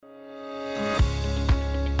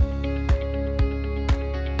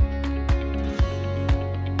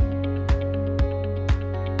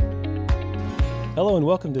Hello and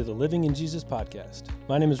welcome to the Living in Jesus podcast.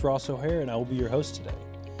 My name is Ross O'Hare and I will be your host today.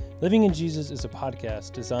 Living in Jesus is a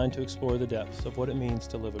podcast designed to explore the depths of what it means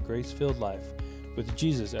to live a grace-filled life with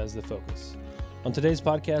Jesus as the focus. On today's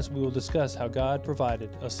podcast, we will discuss how God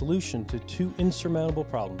provided a solution to two insurmountable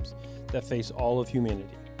problems that face all of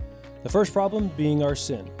humanity. The first problem being our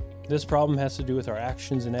sin. This problem has to do with our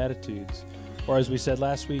actions and attitudes, or as we said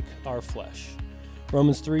last week, our flesh.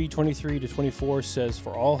 Romans 3:23-24 says,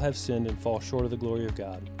 "For all have sinned and fall short of the glory of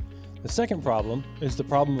God." The second problem is the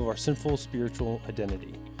problem of our sinful spiritual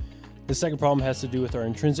identity. The second problem has to do with our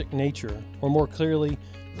intrinsic nature, or more clearly,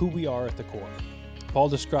 who we are at the core. Paul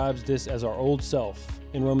describes this as our old self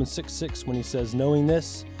in Romans 6:6 when he says, "Knowing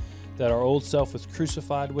this, that our old self was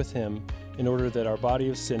crucified with him in order that our body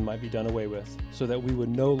of sin might be done away with, so that we would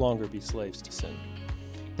no longer be slaves to sin."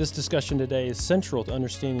 This discussion today is central to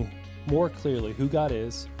understanding more clearly who God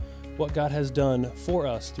is, what God has done for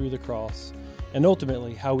us through the cross, and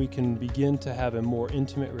ultimately how we can begin to have a more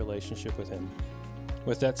intimate relationship with Him.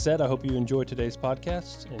 With that said, I hope you enjoyed today's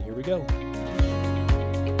podcast, and here we go.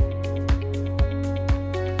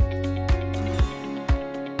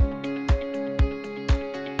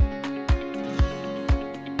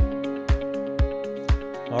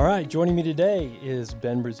 All right, joining me today is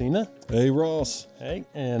Ben Brzezina. Hey, Ross. Hey,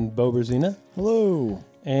 and Bo Brzezina. Hello.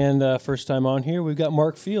 And first time on here, we've got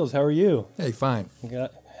Mark Fields. How are you? Hey, fine.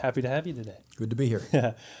 Happy to have you today. Good to be here.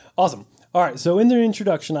 Yeah, awesome. All right, so in the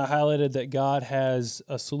introduction, I highlighted that God has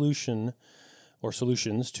a solution or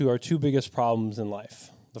solutions to our two biggest problems in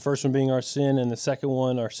life. The first one being our sin, and the second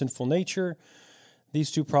one, our sinful nature.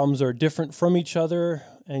 These two problems are different from each other,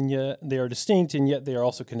 and yet they are distinct, and yet they are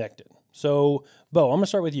also connected. So, Bo, I'm going to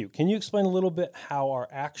start with you. Can you explain a little bit how our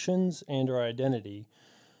actions and our identity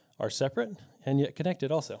are separate and yet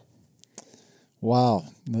connected also? Wow.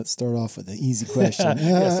 Let's start off with an easy question.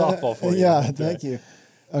 Yeah, softball for you. Yeah, thank you.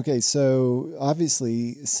 Okay, so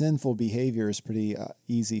obviously sinful behavior is pretty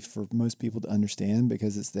easy for most people to understand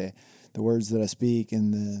because it's the words that I speak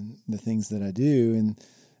and the things that I do. And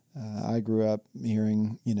I grew up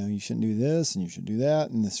hearing, you shouldn't do this and you should do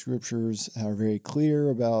that. And the scriptures are very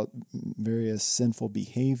clear about various sinful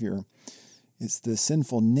behavior. It's the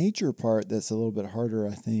sinful nature part that's a little bit harder,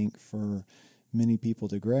 I think, for many people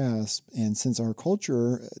to grasp. And since our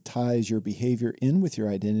culture ties your behavior in with your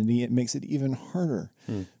identity, it makes it even harder.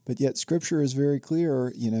 But yet Scripture is very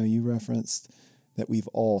clear. You referenced that we've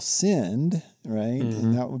all sinned, right? Mm-hmm.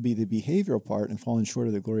 And that would be the behavioral part and fallen short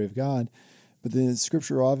of the glory of God. But the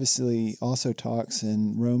Scripture obviously also talks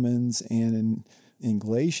in Romans and in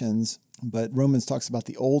Galatians, but Romans talks about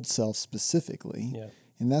the old self specifically. Yeah.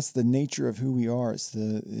 And that's the nature of who we are. It's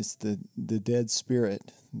the dead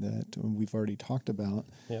spirit that we've already talked about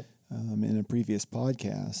in a previous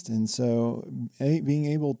podcast. And so being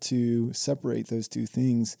able to separate those two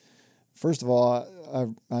things, first of all,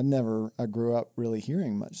 I grew up really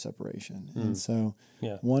hearing much separation. And so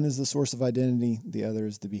one is the source of identity, the other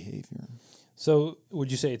is the behavior. So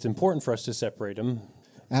would you say it's important for us to separate them?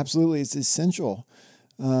 Absolutely. It's essential.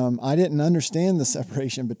 I didn't understand the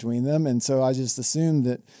separation between them, and so I just assumed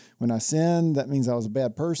that when I sinned, that means I was a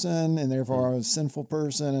bad person, and therefore I was a sinful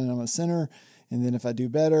person, and I'm a sinner, and then if I do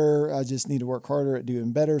better, I just need to work harder at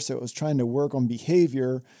doing better. So it was trying to work on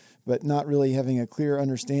behavior, but not really having a clear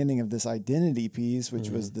understanding of this identity piece, which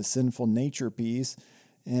was the sinful nature piece,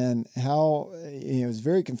 and how it was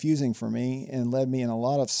very confusing for me and led me in a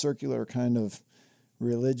lot of circular kind of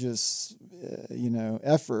religious,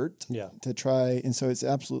 effort to try. And so it's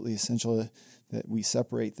absolutely essential that we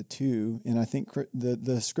separate the two. And I think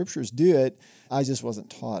the scriptures do it. I just wasn't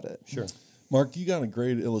taught it. Sure. Mark, you got a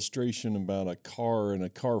great illustration about a car and a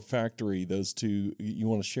car factory. Those two, you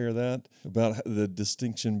want to share that? About the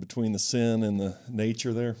distinction between the sin and the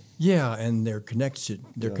nature there? Yeah, and their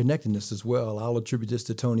connectedness as well. I'll attribute this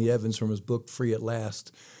to Tony Evans from his book, Free at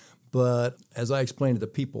Last. But as I explained to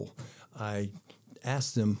the people, I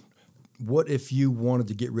asked them, what if you wanted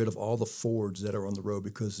to get rid of all the Fords that are on the road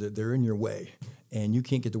because they're in your way and you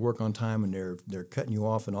can't get to work on time and they're cutting you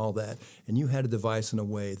off and all that, and you had a device in a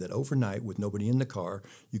way that overnight with nobody in the car,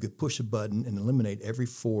 you could push a button and eliminate every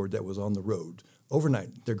Ford that was on the road.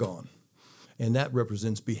 Overnight, they're gone. And that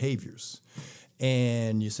represents behaviors.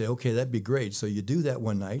 And you say, okay, that'd be great. So you do that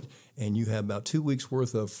one night, and you have about 2 weeks'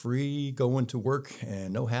 worth of free going to work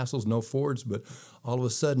and no hassles, no Fords. But all of a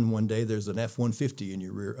sudden, one day, there's an F-150 in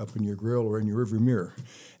your rear, up in your grill or in your rearview mirror.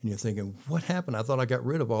 And you're thinking, what happened? I thought I got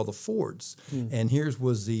rid of all the Fords. And here's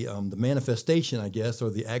was the manifestation, I guess, or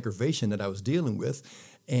the aggravation that I was dealing with.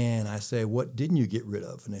 And I say, what didn't you get rid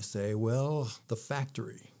of? And they say, well, the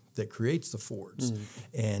factory. that creates the Fords.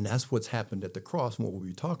 And that's what's happened at the cross and what we'll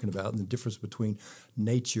be talking about, and the difference between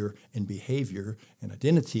nature and behavior and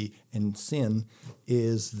identity and sin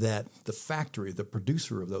is that the factory, the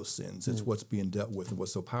producer of those sins, is what's being dealt with, and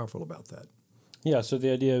what's so powerful about that. Yeah, so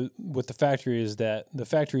the idea with the factory is that the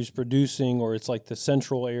factory is producing, or it's like the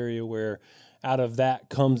central area where out of that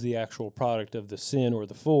comes the actual product of the sin or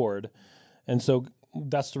the Ford. And so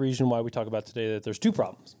that's the reason why we talk about today that there's two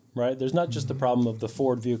problems, right? There's not just the problem of the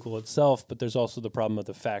Ford vehicle itself, but there's also the problem of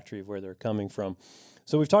the factory of where they're coming from.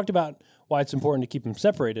 So we've talked about why it's important to keep them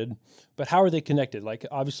separated, but how are they connected? Like,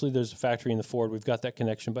 obviously there's a factory in the Ford, we've got that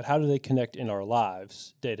connection, but how do they connect in our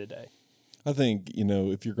lives day to day? I think,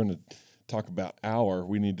 if you're going to talk about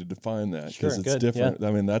we need to define that because it's good, different. yeah.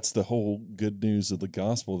 I mean, that's the whole good news of the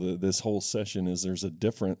gospel. This whole session is there's a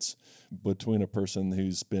difference between a person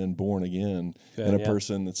who's been born again and a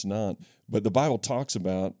person that's not. But the Bible talks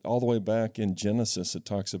about, all the way back in Genesis, it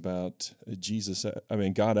talks about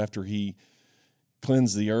God, after he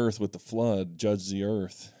cleansed the earth with the flood, judged the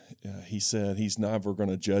earth, he said he's never going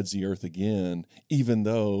to judge the earth again, even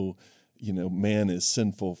though man is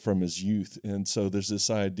sinful from his youth. And so there's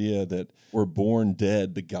this idea that we're born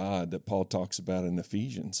dead to God that Paul talks about in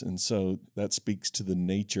Ephesians. And so that speaks to the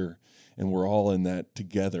nature, and we're all in that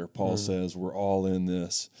together. Paul says we're all in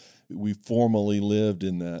this. We formerly lived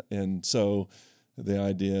in that. And so the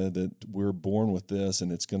idea that we're born with this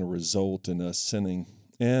and it's going to result in us sinning.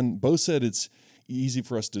 And Bo said it's easy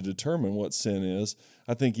for us to determine what sin is.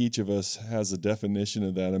 I think each of us has a definition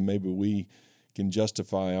of that, and maybe we can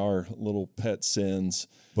justify our little pet sins.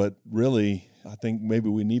 But really, I think maybe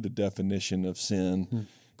we need a definition of sin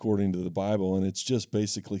according to the Bible, and it's just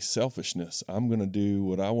basically selfishness. I'm going to do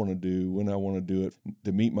what I want to do when I want to do it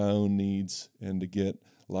to meet my own needs and to get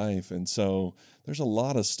life. And so there's a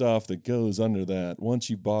lot of stuff that goes under that. Once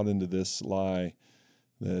you bought into this lie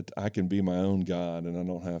that I can be my own God and I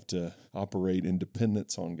don't have to operate in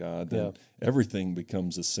dependence on God, then everything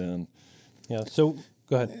becomes a sin. Yeah, so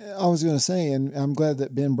go ahead. I was going to say, and I'm glad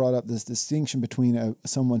that Ben brought up this distinction between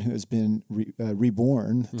someone who has been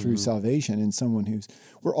reborn through salvation and someone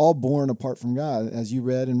we're all born apart from God. As you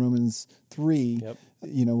read in Romans 3,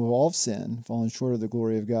 we've all sinned, fallen short of the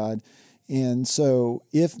glory of God. And so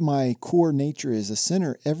if my core nature is a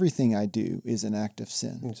sinner, everything I do is an act of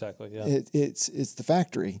sin. Exactly, yeah. It's the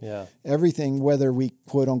factory. Yeah. Everything, whether we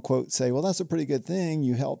quote unquote say, well, that's a pretty good thing,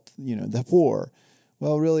 you helped, the poor.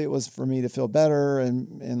 Well, really, it was for me to feel better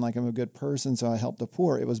and like I'm a good person, so I helped the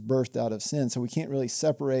poor. It was birthed out of sin. So we can't really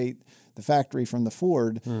separate the factory from the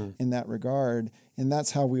Ford in that regard. And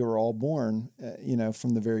that's how we were all born,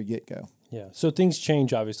 from the very get-go. Yeah. So things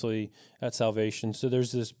change, obviously, at salvation. So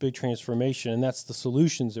there's this big transformation, and that's the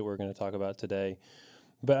solutions that we're going to talk about today.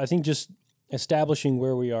 But I think just establishing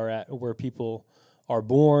where we are at, where people are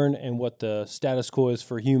born, and what the status quo is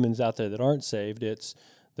for humans out there that aren't saved. It's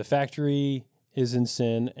the factory is in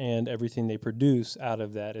sin, and everything they produce out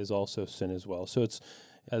of that is also sin as well. So it's,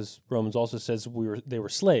 as Romans also says, they were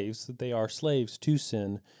slaves, that they are slaves to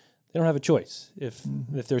sin. They don't have a choice. If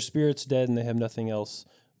their spirit's dead and they have nothing else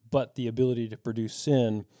but the ability to produce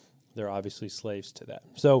sin, they're obviously slaves to that.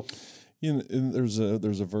 So, there's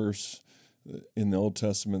a verse in the Old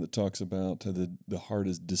Testament that talks about the heart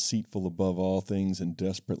is deceitful above all things and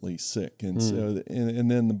desperately sick, and so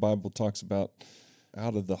and then the Bible talks about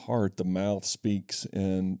out of the heart the mouth speaks,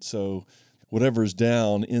 and so whatever's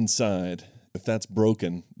down inside, if that's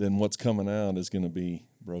broken, then what's coming out is going to be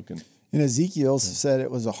broken. And Ezekiel said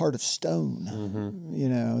it was a heart of stone,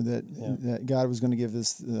 that God was going to give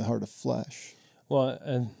us the heart of flesh. Well,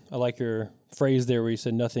 and I like your phrase there where you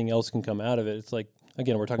said nothing else can come out of it. It's like,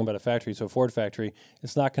 again, we're talking about a factory, so a Ford factory,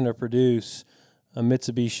 it's not going to produce a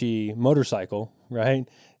Mitsubishi motorcycle, right?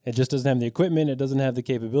 It just doesn't have the equipment. It doesn't have the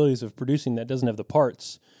capabilities of producing that. It doesn't have the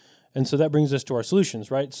parts. And so that brings us to our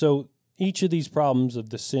solutions, right? So each of these problems of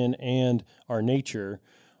the sin and our nature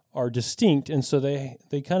are distinct, and so they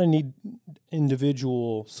kind of need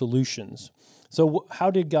individual solutions. So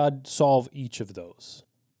how did God solve each of those?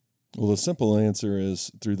 Well, the simple answer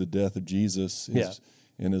is through the death of Jesus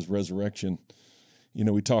and his resurrection.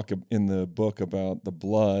 We talk in the book about the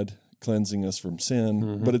blood cleansing us from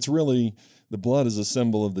sin, but it's really, the blood is a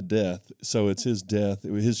symbol of the death. So it's his death,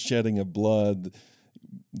 his shedding of blood.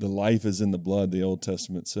 The life is in the blood, the Old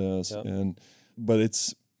Testament says. But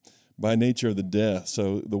it's by nature of the death.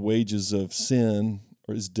 So the wages of sin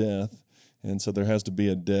is death. And so there has to be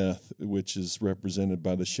a death, which is represented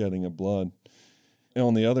by the shedding of blood. And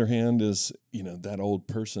on the other hand is, that old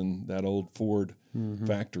person, that old Ford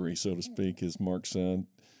factory, so to speak, as Mark said.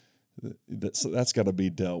 So that's got to be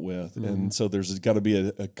dealt with. And so there's got to be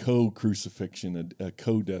a co-crucifixion, a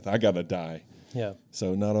co-death. I got to die. Yeah.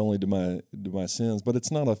 So not only do my sins, but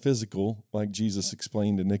it's not a physical, like Jesus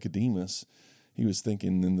explained to Nicodemus. He was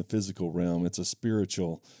thinking in the physical realm. It's a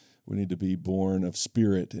spiritual. We need to be born of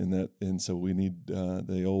spirit, and so we need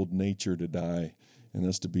the old nature to die, and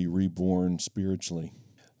us to be reborn spiritually.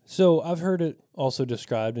 So I've heard it also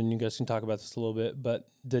described, and you guys can talk about this a little bit, but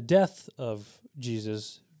the death of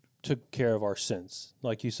Jesus took care of our sins.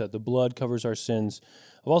 Like you said, the blood covers our sins.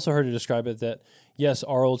 I've also heard it describe it that, yes,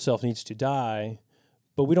 our old self needs to die,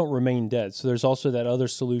 but we don't remain dead. So there's also that other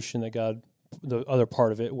solution that God, the other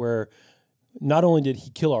part of it, where not only did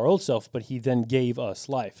he kill our old self, but he then gave us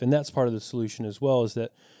life. And that's part of the solution as well, is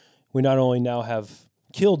that we not only now have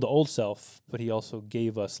killed the old self, but he also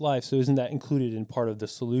gave us life. So isn't that included in part of the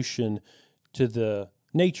solution to the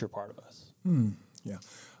nature part of us? Yeah.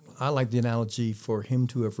 I like the analogy for him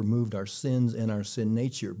to have removed our sins and our sin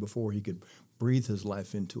nature before he could breathe his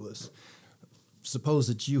life into us. Suppose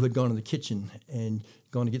that you had gone to the kitchen and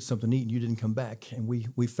gone to get something to eat and you didn't come back, and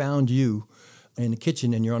we found you in the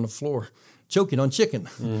kitchen and you're on the floor choking on chicken.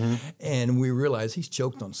 And we realize he's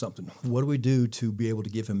choked on something. What do we do to be able to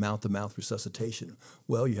give him mouth-to-mouth resuscitation?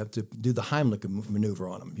 Well, you have to do the Heimlich maneuver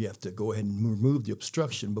on him. You have to go ahead and remove the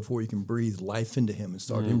obstruction before you can breathe life into him and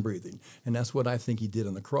start him breathing. And that's what I think he did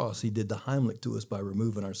on the cross. He did the Heimlich to us by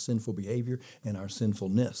removing our sinful behavior and our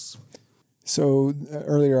sinfulness. So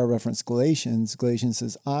earlier I referenced Galatians. Galatians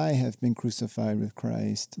says, I have been crucified with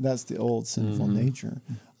Christ. That's the old sinful nature.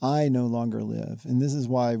 I no longer live. And this is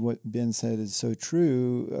why what Ben said is so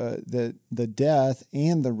true, that the death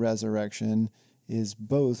and the resurrection is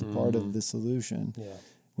both part of the solution. Yeah.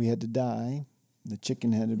 We had to die. The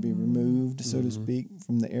chicken had to be removed, so to speak,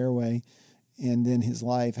 from the airway. And then his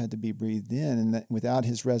life had to be breathed in. And that without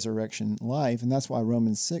his resurrection life, and that's why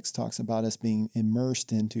Romans 6 talks about us being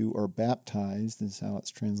immersed into, or baptized, is how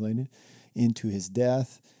it's translated, into his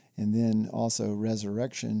death, and then also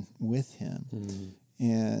resurrection with him.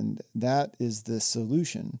 And that is the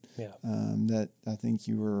solution that I think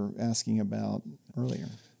you were asking about earlier.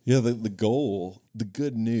 Yeah, the goal, the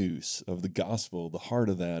good news of the gospel, the heart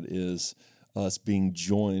of that is us being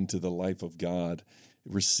joined to the life of God,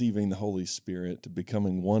 receiving the Holy Spirit,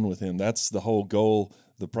 becoming one with him. That's the whole goal.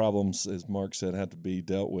 The problems, as Mark said, have to be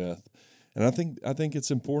dealt with. And I think it's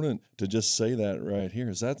important to just say that right here,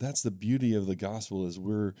 is that's the beauty of the gospel, is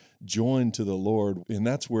we're joined to the Lord, and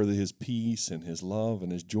that's where his peace and his love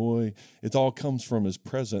and his joy, it all comes from his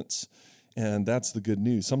presence, and that's the good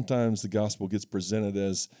news. Sometimes the gospel gets presented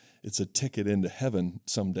as it's a ticket into heaven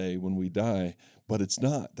someday when we die, but it's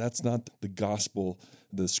not. That's not the gospel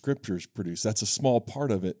the scriptures produce. That's a small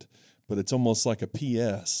part of it, but it's almost like a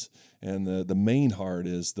PS. And the main heart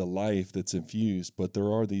is the life that's infused, but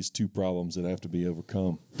there are these two problems that have to be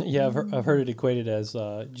overcome. Yeah, I've heard it equated as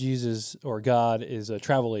Jesus or God is a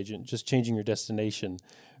travel agent, just changing your destination,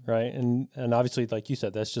 right? And obviously, like you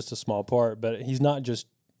said, that's just a small part, but he's not just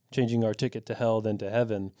changing our ticket to hell then to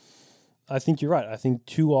heaven. I think you're right. I think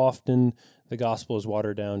too often the gospel is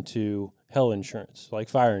watered down to hell insurance, like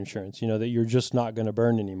fire insurance, that you're just not going to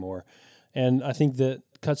burn anymore. And I think that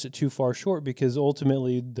cuts it too far short, because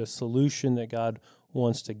ultimately the solution that God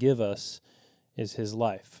wants to give us is his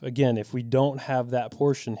life. Again, if we don't have that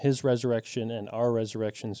portion, his resurrection and our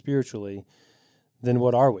resurrection spiritually, then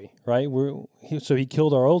what are we, right? So he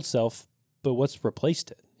killed our old self, but what's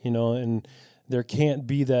replaced it, and there can't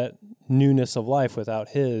be that newness of life without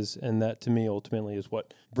his. And that to me ultimately is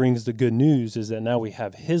what brings the good news, is that now we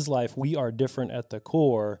have his life. We are different at the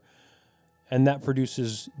core, and that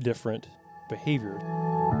produces different behavior.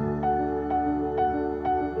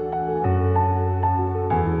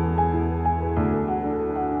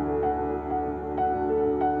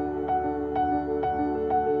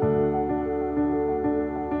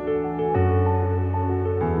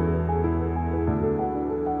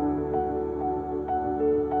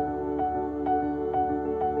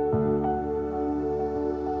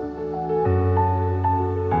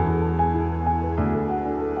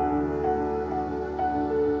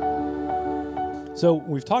 So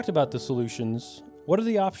we've talked about the solutions. What are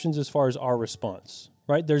the options as far as our response,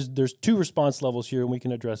 right? There's two response levels here, and we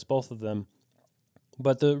can address both of them.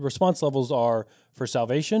 But the response levels are for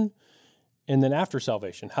salvation and then after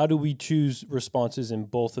salvation. How do we choose responses in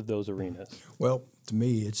both of those arenas? Well, to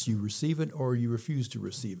me, it's you receive it or you refuse to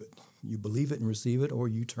receive it. You believe it and receive it, or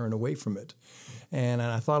you turn away from it. And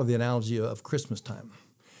I thought of the analogy of Christmas time.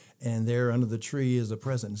 And there under the tree is a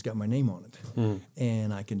present. It's got my name on it.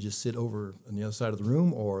 And I can just sit over on the other side of the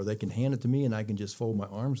room, or they can hand it to me and I can just fold my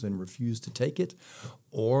arms and refuse to take it,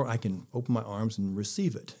 or I can open my arms and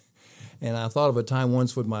receive it. And I thought of a time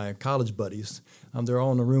once with my college buddies. They're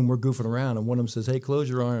all in the room, we're goofing around, and one of them says, "Hey, close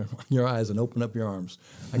your eyes and open up your arms.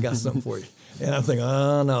 I got something for you." And I'm thinking,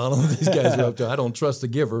 oh, no, I don't know what these guys are up to. I don't trust the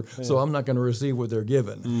giver, so I'm not going to receive what they're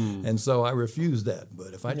given. And so I refuse that.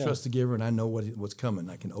 But if I trust the giver and I know what's coming,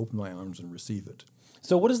 I can open my arms and receive it.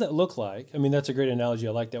 So what does that look like? I mean, that's a great analogy.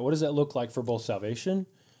 I like that. What does that look like for both salvation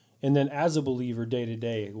and then as a believer day to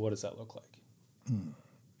day, what does that look like?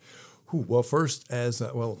 Well, first, as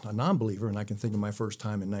a non-believer, and I can think of my first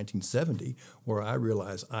time in 1970 where I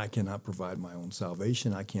realized I cannot provide my own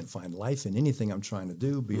salvation. I can't find life in anything I'm trying to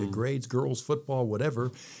do, be it grades, girls, football,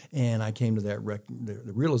 whatever. And I came to that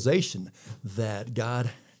the realization that God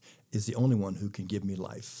is the only one who can give me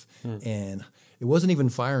life. And it wasn't even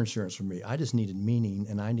fire insurance for me. I just needed meaning,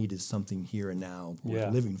 and I needed something here and now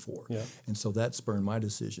worth living for. Yeah. And so that spurred my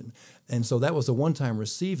decision. And so that was a one-time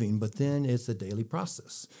receiving, but then it's a daily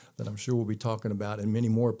process that I'm sure we'll be talking about in many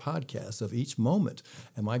more podcasts of each moment.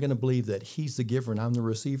 Am I going to believe that he's the giver and I'm the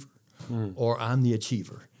receiver, or I'm the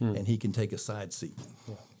achiever, and he can take a side seat?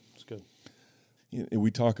 Yeah, that's good. We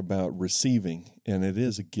talk about receiving, and it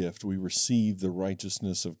is a gift. We receive the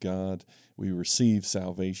righteousness of God. We receive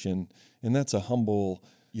salvation, and that's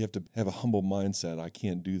you have to have a humble mindset. I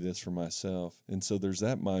can't do this for myself. And so there's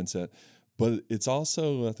that mindset. But it's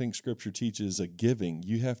also, I think Scripture teaches, a giving.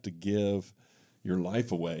 You have to give your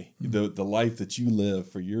life away, the life that you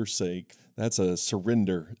live for your sake. That's a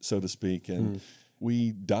surrender, so to speak. And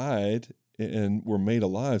we died and were made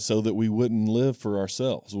alive so that we wouldn't live for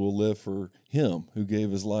ourselves. We'll live for him who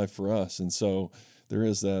gave his life for us. And so there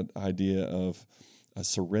is that idea of a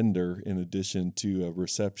surrender in addition to a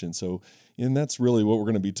reception. So, and that's really what we're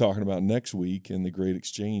going to be talking about next week in the Great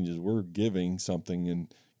Exchange, is we're giving something and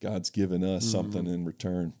God's given us something in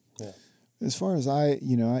return. Yeah. As far as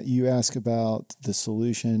you ask about the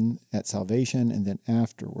solution at salvation and then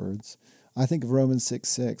afterwards, I think of Romans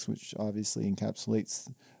 6:6, which obviously encapsulates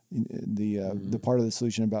the part of the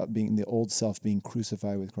solution about being the old self being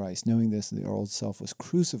crucified with Christ. Knowing this, the old self was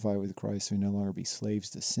crucified with Christ, so we no longer be slaves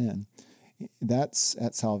to sin. That's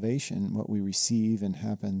at salvation, what we receive and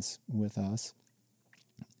happens with us.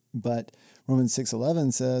 But Romans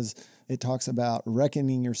 6:11 says, it talks about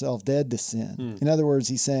reckoning yourself dead to sin. In other words,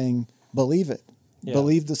 he's saying, believe it. Yeah.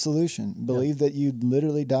 Believe the solution. Believe that you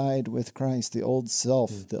literally died with Christ, the old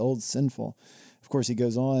self, the old sinful. Of course, he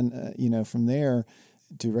goes on, from there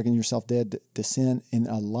to reckon yourself dead to sin and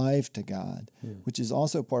alive to God, which is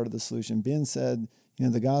also part of the solution. Ben said,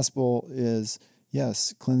 the gospel is,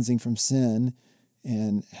 yes, cleansing from sin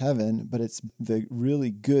and heaven, but it's the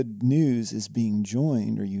really good news is being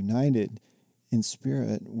joined or united in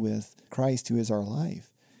spirit with Christ, who is our life.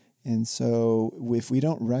 And so if we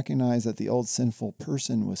don't recognize that the old sinful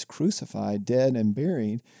person was crucified, dead, and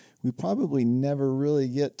buried, we probably never really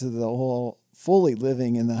get to the whole fully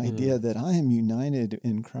living in the idea that I am united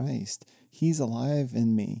in Christ. He's alive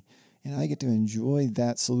in me, and I get to enjoy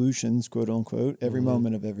that solutions, quote unquote, every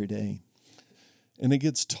moment of every day. And it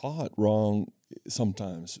gets taught wrong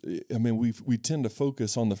sometimes. I mean, we tend to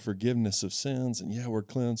focus on the forgiveness of sins, and we're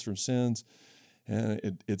cleansed from sins,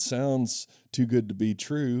 and it sounds too good to be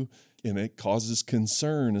true, and it causes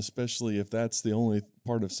concern, especially if that's the only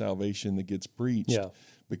part of salvation that gets preached. Yeah.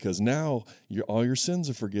 Because now all your sins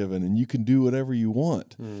are forgiven and you can do whatever you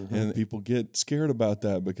want. And people get scared about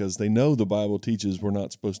that because they know the Bible teaches we're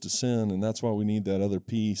not supposed to sin, and that's why we need that other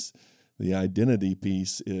piece. The identity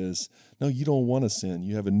piece is, no, you don't want to sin.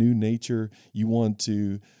 You have a new nature. You want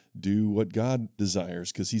to do what God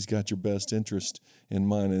desires because he's got your best interest in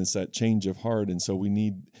mind, and it's that change of heart. And so we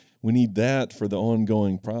need that for the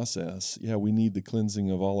ongoing process. Yeah, we need the cleansing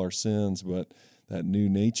of all our sins, but that new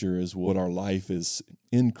nature is what our life is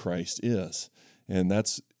in Christ is. And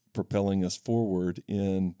that's propelling us forward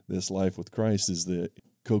in this life with Christ, is the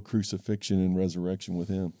co-crucifixion and resurrection with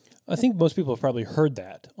him. I think most people have probably heard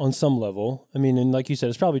that on some level. I mean, and like you said,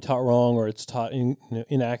 it's probably taught wrong or it's taught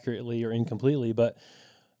inaccurately or incompletely, but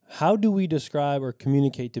how do we describe or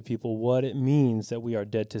communicate to people what it means that we are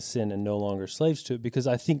dead to sin and no longer slaves to it? Because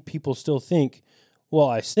I think people still think, well,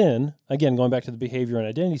 I sin. Again, going back to the behavior and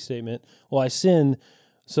identity statement, well, I sin.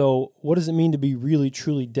 So what does it mean to be really,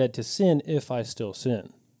 truly dead to sin if I still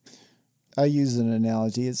sin? I use an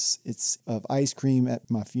analogy. It's of ice cream at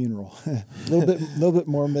my funeral. a little bit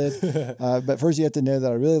morbid. But first you have to know that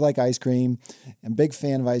I really like ice cream. I'm a big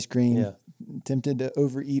fan of ice cream. Yeah. tempted to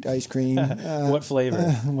overeat ice cream. What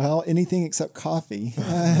flavor? Well, anything except coffee.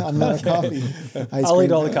 I'm not a coffee ice cream. I'll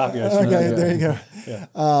eat all the coffee ice cream. Okay, there you go. Yeah.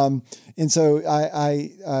 And so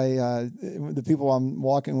the people I'm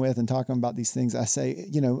walking with and talking about these things, I say,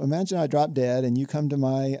 imagine I drop dead and you come to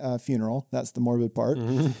my funeral. That's the morbid part.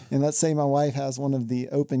 Mm-hmm. And let's say my wife has one of the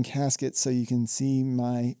open caskets so you can see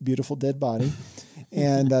my beautiful dead body.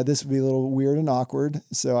 And this would be a little weird and awkward,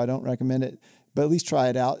 so I don't recommend it. But at least try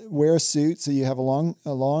it out. Wear a suit so you have a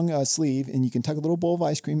long sleeve, and you can tuck a little bowl of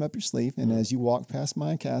ice cream up your sleeve. And as you walk past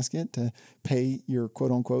my casket to pay your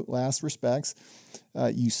quote-unquote last respects,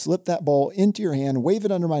 you slip that bowl into your hand, wave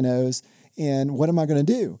it under my nose, and what am I going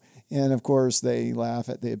to do? And, of course, they laugh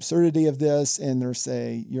at the absurdity of this, and they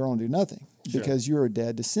say, you're going to do nothing because you're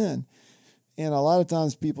dead to sin. And a lot of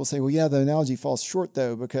times people say, well, yeah, the analogy falls short,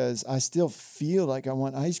 though, because I still feel like I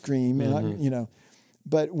want ice cream, and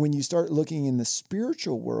But when you start looking in the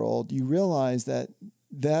spiritual world, you realize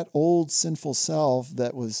that old sinful self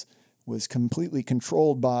that was completely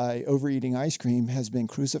controlled by overeating ice cream has been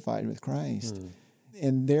crucified with Christ.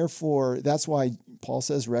 And therefore, that's why Paul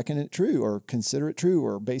says, reckon it true or consider it true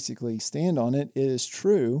or basically stand on it. It is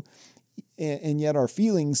true. And yet our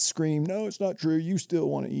feelings scream, no, it's not true. You still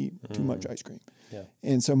want to eat too much ice cream. Yeah.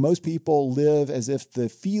 And so most people live as if the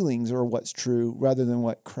feelings are what's true rather than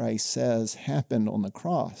what Christ says happened on the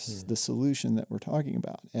cross, the solution that we're talking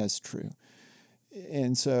about as true.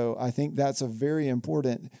 And so I think that's a very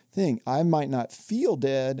important thing. I might not feel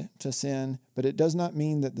dead to sin, but it does not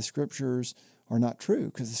mean that the scriptures are not true,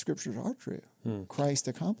 because the scriptures are true. Christ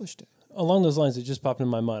accomplished it. Along those lines, it just popped in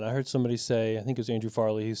my mind. I heard somebody say, I think it was Andrew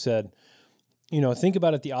Farley, who said, think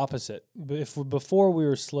about it the opposite. Before we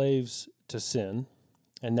were slaves to sin,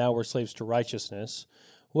 and now we're slaves to righteousness.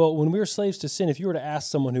 Well, when we were slaves to sin, if you were to ask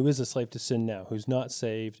someone who is a slave to sin now, who's not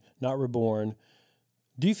saved, not reborn,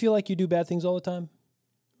 do you feel like you do bad things all the time?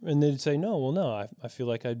 And they'd say, no, I feel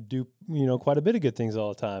like I do, quite a bit of good things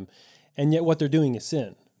all the time. And yet what they're doing is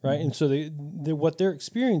sin, right? Mm-hmm. And so what they're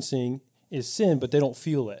experiencing is sin, but they don't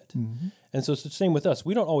feel it. Mm-hmm. And so it's the same with us.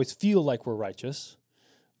 We don't always feel like we're righteous,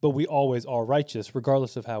 but we always are righteous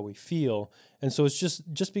regardless of how we feel. And so it's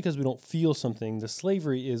just because we don't feel something, the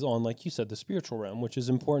slavery is on, like you said, the spiritual realm, which is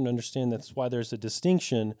important to understand. That's why there's a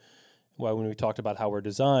distinction, why when we talked about how we're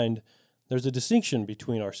designed, there's a distinction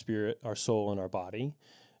between our spirit, our soul, and our body.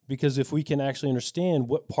 Because if we can actually understand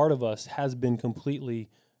what part of us has been completely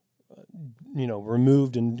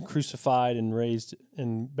removed and crucified and raised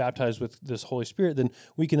and baptized with this Holy Spirit, then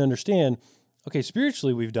we can understand, okay,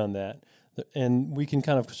 spiritually we've done that. And we can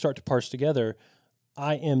kind of start to parse together,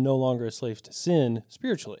 I am no longer a slave to sin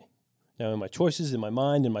spiritually. Now, in my choices, in my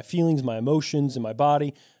mind, in my feelings, my emotions, in my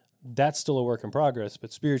body, that's still a work in progress,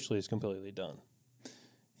 but spiritually it's completely done.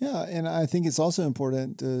 Yeah, and I think it's also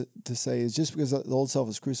important to say is just because the old self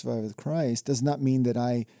is crucified with Christ does not mean that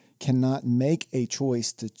I cannot make a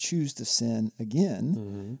choice to choose to sin again.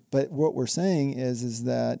 Mm-hmm. But what we're saying is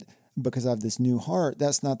that because I have this new heart,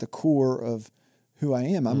 that's not the core of who I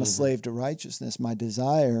am. I'm a slave to righteousness. My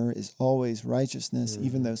desire is always righteousness,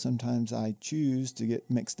 even though sometimes I choose to get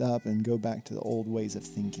mixed up and go back to the old ways of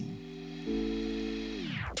thinking.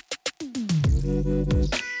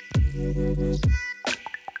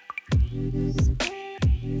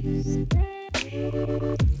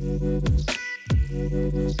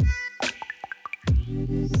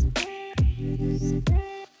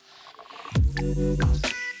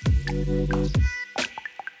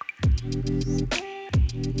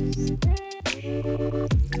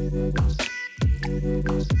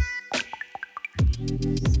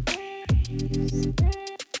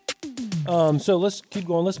 So let's keep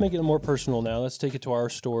going. Let's make it more personal now. Let's take it to our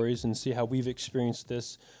stories and see how we've experienced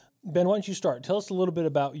this. Ben, why don't you start? Tell us a little bit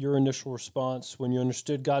about your initial response when you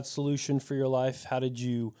understood God's solution for your life. How did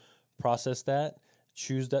you process that,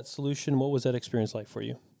 choose that solution? What was that experience like for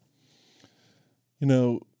you?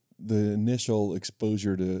 The initial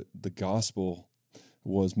exposure to the gospel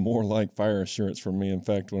was more like fire assurance for me. In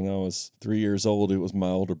fact, when I was 3 years old, it was my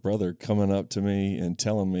older brother coming up to me and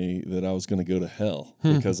telling me that I was going to go to hell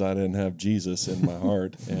because I didn't have Jesus in my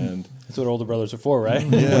heart. And that's what older brothers are for, right?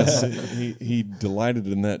 Yes, he delighted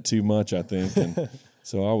in that too much, I think. And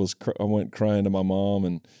so I went crying to my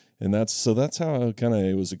mom, and that's how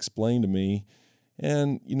it was explained to me.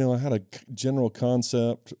 And I had a general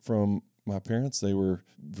concept from my parents. They were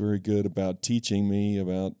very good about teaching me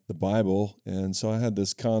about the Bible. And so I had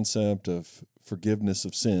this concept of forgiveness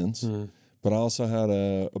of sins, but I also had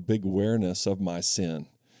a big awareness of my sin.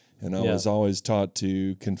 And I was always taught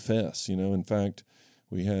to confess. In fact,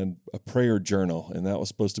 we had a prayer journal, and that was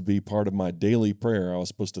supposed to be part of my daily prayer. I was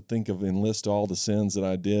supposed to think of and list all the sins that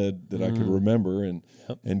I did that I could remember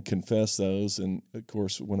and confess those. And of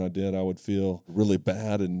course, when I did, I would feel really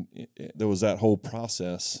bad. And there was that whole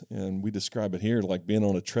process. And we describe it here like being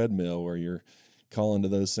on a treadmill where you're calling to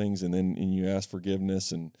those things, and then you ask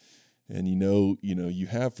forgiveness, and you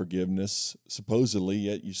have forgiveness supposedly,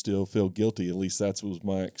 yet you still feel guilty. At least that was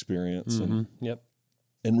my experience.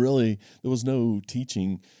 And really, there was no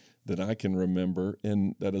teaching that I can remember,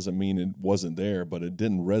 and that doesn't mean it wasn't there, but it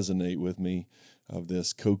didn't resonate with me of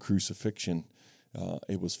this co-crucifixion.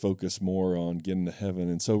 It was focused more on getting to heaven.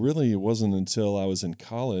 And so really, it wasn't until I was in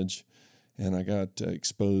college and I got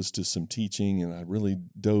exposed to some teaching, and I really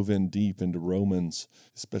dove in deep into Romans,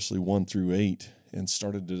 especially 1-8, and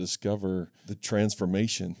started to discover the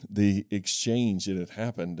transformation, the exchange that had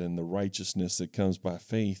happened, and the righteousness that comes by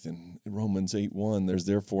faith. And in Romans 8:1, there's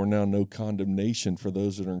therefore now no condemnation for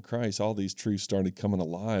those that are in Christ. All these truths started coming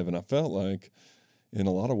alive, and I felt like, in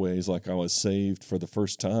a lot of ways, like I was saved for the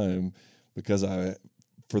first time, because I,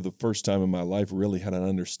 for the first time in my life, really had an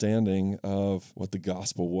understanding of what the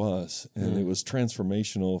gospel was. And it was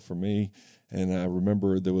transformational for me. And I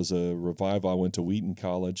remember there was a revival. I went to Wheaton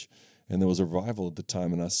College, and there was a revival at the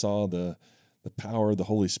time, and I saw the power of the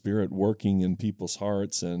Holy Spirit working in people's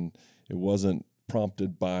hearts, and it wasn't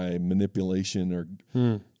prompted by manipulation or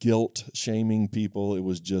guilt, shaming people. It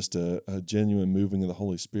was just a genuine moving of the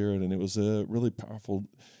Holy Spirit, and it was a really powerful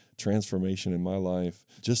transformation in my life.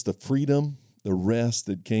 Just the freedom, the rest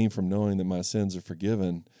that came from knowing that my sins are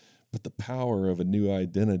forgiven, but the power of a new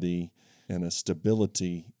identity and a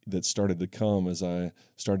stability that started to come as I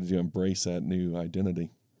started to embrace that new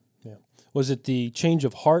identity. Yeah. Was it the change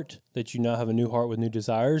of heart, that you now have a new heart with new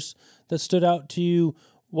desires, that stood out to you?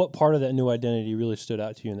 What part of that new identity really stood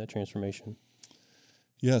out to you in that transformation?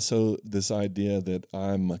 Yeah, so this idea that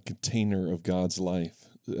I'm a container of God's life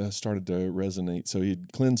started to resonate. So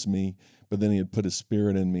he'd cleansed me, but then he had put his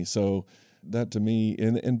Spirit in me. So that to me,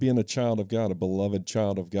 and being a child of God, a beloved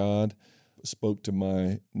child of God, spoke to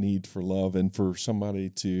my need for love and for somebody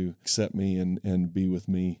to accept me and be with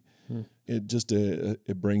me. It just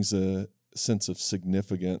it brings a sense of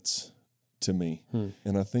significance to me.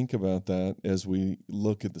 And I think about that as we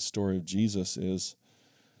look at the story of Jesus is,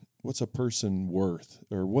 what's a person worth,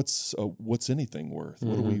 or what's anything worth?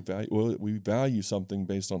 What do we value? Well, we value something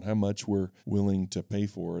based on how much we're willing to pay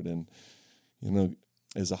for it. And,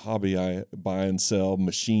 as a hobby, I buy and sell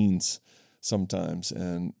machines sometimes,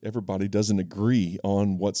 and everybody doesn't agree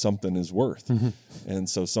on what something is worth. And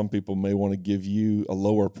so some people may want to give you a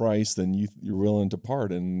lower price than you're willing to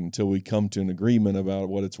part. And until we come to an agreement about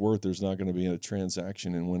what it's worth, there's not going to be a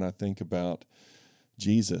transaction. And when I think about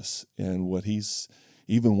Jesus and what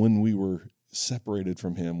even when we were separated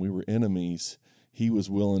from him, we were enemies, he was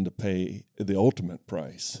willing to pay the ultimate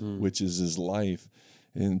price, which is his life.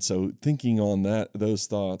 And so thinking on those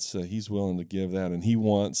thoughts, he's willing to give that, and he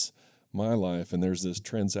wants my life, and there's this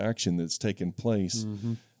transaction that's taken place.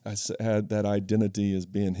 I had that identity as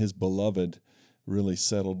being his beloved really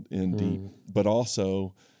settled in deep, but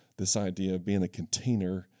also this idea of being a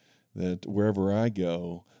container that wherever I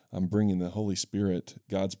go, I'm bringing the Holy Spirit,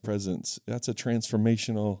 God's presence. That's a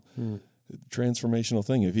transformational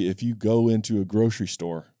thing. If you go into a grocery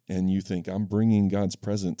store and you think, I'm bringing God's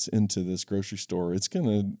presence into this grocery store, it's going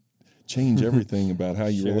to change everything about how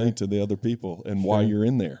you relate to the other people and why you're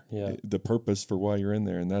in there, the purpose for why you're in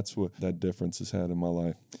there. And that's what that difference has had in my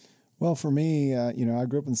life. Well, for me, I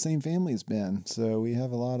grew up in the same family as Ben, so we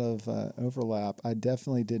have a lot of overlap. I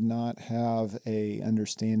definitely did not have a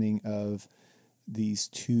understanding of these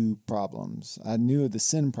two problems. I knew of the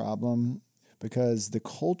sin problem because the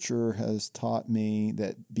culture has taught me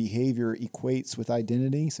that behavior equates with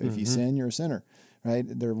identity. So if you sin, you're a sinner, right?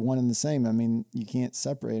 They're one and the same. I mean, you can't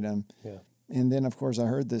separate them. Yeah. And then, of course, I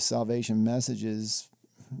heard the salvation messages,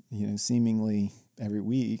 seemingly every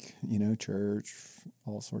week, church,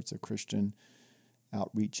 all sorts of Christian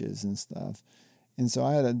outreaches and stuff. And so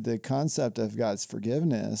I had the concept of God's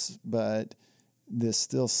forgiveness, but this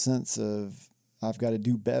still sense of I've got to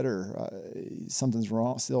do better. Something's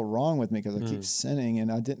still wrong with me because I keep sinning,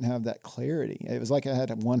 and I didn't have that clarity. It was like I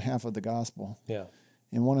had one half of the gospel. Yeah.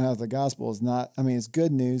 And one half of the gospel is not, it's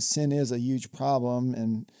good news. Sin is a huge problem,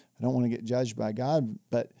 and I don't want to get judged by God,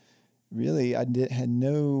 but really I had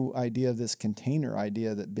no idea of this container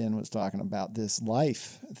idea that Ben was talking about, this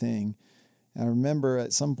life thing. And I remember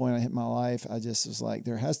at some point I hit my life, I just was like,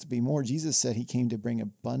 there has to be more. Jesus said he came to bring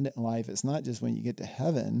abundant life. It's not just when you get to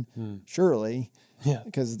heaven, surely,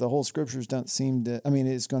 because the whole scriptures don't seem to,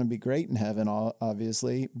 it's going to be great in heaven,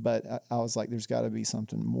 obviously, but I was like, there's got to be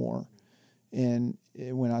something more. And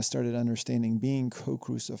when I started understanding being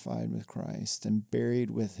co-crucified with Christ and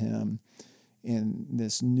buried with him in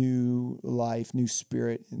this new life, new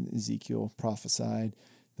spirit, and Ezekiel prophesied,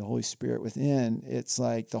 the Holy Spirit within, it's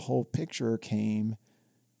like the whole picture came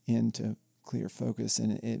into clear focus,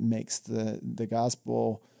 and it makes the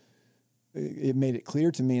gospel, it made it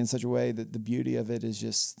clear to me in such a way that the beauty of it is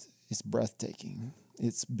just, it's breathtaking.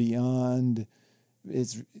 It's beyond,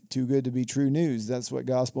 it's too good to be true news. That's what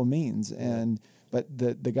gospel means. But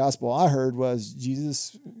the gospel I heard was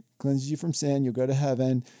Jesus cleanses you from sin, you'll go to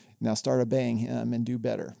heaven, now start obeying him and do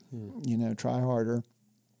better. Try harder,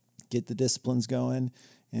 get the disciplines going,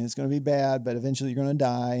 and it's going to be bad, but eventually you're going to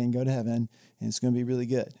die and go to heaven, and it's going to be really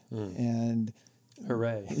good. And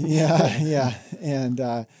hooray. Yeah. And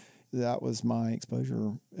that was my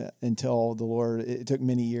exposure until the Lord, it took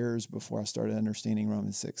many years before I started understanding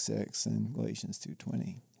Romans 6:6 and Galatians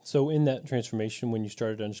 2:20. So in that transformation, when you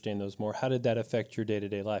started to understand those more, how did that affect your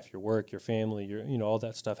day-to-day life, your work, your family, your all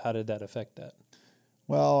that stuff? How did that affect that?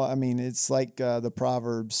 Well, I mean, it's like the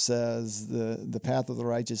Proverbs says, the path of the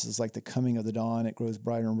righteous is like the coming of the dawn. It grows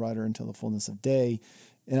brighter and brighter until the fullness of day.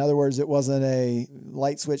 In other words, it wasn't a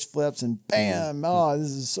light switch flips and bam,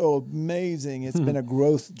 this is so amazing. It's been a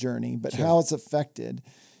growth journey. But how it's affected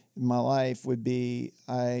my life would be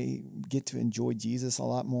I get to enjoy Jesus a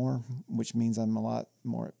lot more, which means I'm a lot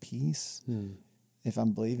more at peace if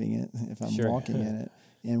I'm believing it, if I'm walking in it.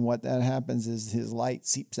 And what that happens is his light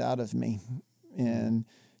seeps out of me. And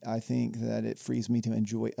I think that it frees me to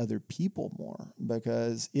enjoy other people more,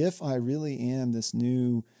 because if I really am this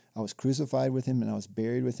new, I was crucified with him and I was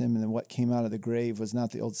buried with him, and then what came out of the grave was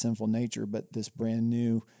not the old sinful nature, but this brand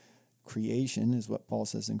new creation is what Paul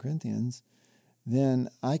says in Corinthians, then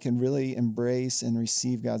I can really embrace and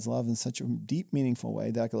receive God's love in such a deep, meaningful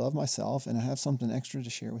way that I can love myself and I have something extra to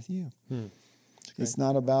share with you. It's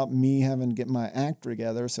not about me having to get my act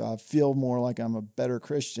together so I feel more like I'm a better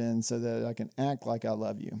Christian so that I can act like I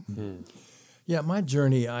love you. Yeah, my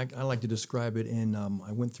journey, I like to describe it in,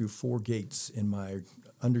 I went through 4 gates in my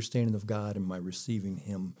understanding of God and my receiving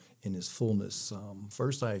him in his fullness.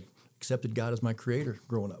 First, I accepted God as my creator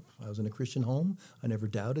growing up. I was in a Christian home. I never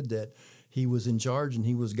doubted that he was in charge and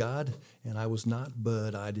he was God, and I was not,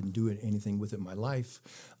 but I didn't do anything with it in my life.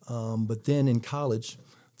 But then in college,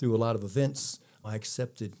 through a lot of events, I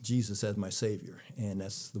accepted Jesus as my Savior, and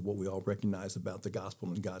that's what we all recognize about the gospel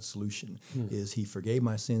and God's solution, is he forgave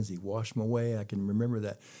my sins, he washed them away. I can remember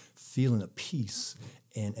that feeling of peace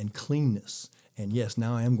and cleanness. And yes,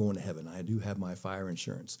 now I am going to heaven. I do have my fire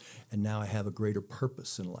insurance, and now I have a greater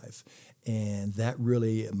purpose in life. And that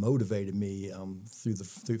really motivated me through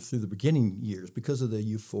the beginning years because of the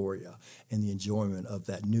euphoria and the enjoyment of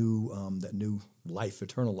that new life,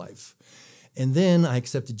 eternal life. And then I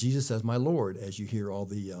accepted Jesus as my Lord, as you hear all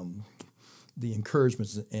the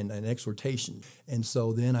encouragements and exhortation. And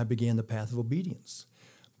so then I began the path of obedience.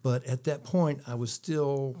 But at that point, I was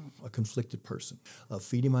still a conflicted person, of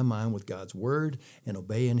feeding my mind with God's word and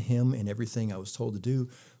obeying him in everything I was told to do.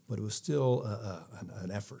 But it was still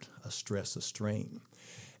an effort, a stress, a strain.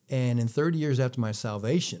 And in 30 years after my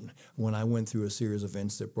salvation, when I went through a series of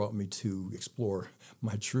events that brought me to explore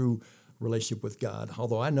my true relationship with God,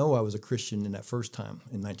 although I know I was a Christian in that first time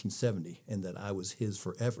in 1970 and that I was his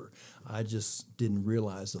forever, I just didn't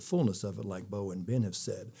realize the fullness of it, like Bo and Ben have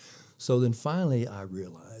said. So then finally I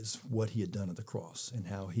realized what he had done at the cross and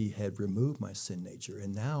how he had removed my sin nature,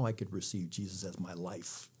 and now I could receive Jesus as my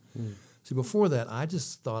life. See, before that, I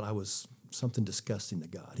just thought I was something disgusting to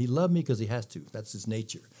God. He loved me because he has to. That's his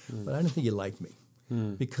nature. But I didn't think he liked me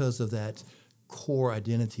because of that core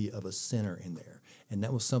identity of a sinner in there. And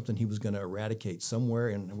that was something he was going to eradicate somewhere.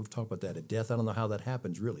 And we've talked about that at death. I don't know how that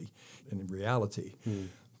happens, really, in reality.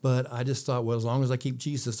 But I just thought, well, as long as I keep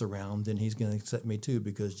Jesus around, then he's going to accept me too,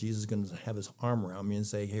 because Jesus is going to have his arm around me and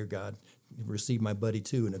say, here, God, receive my buddy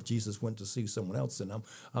too. And if Jesus went to see someone else, then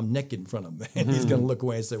I'm naked in front of him. And he's going to look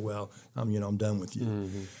away and say, well, I'm done with you.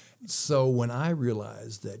 So when I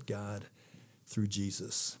realized that God, through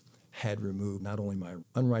Jesus, had removed not only my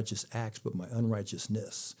unrighteous acts, but my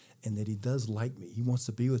unrighteousness, and that he does like me, he wants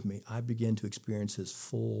to be with me, I began to experience his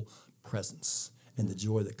full presence and the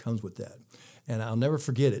joy that comes with that. And I'll never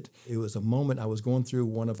forget it. It was a moment I was going through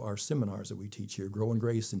one of our seminars that we teach here, Grow in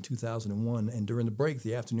Grace, in 2001, and during the break,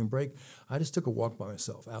 the afternoon break, I just took a walk by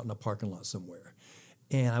myself out in a parking lot somewhere.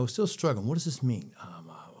 And I was still struggling. What does this mean? Am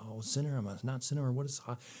I a sinner? Am I not sinner? Or what is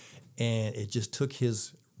it? And it just took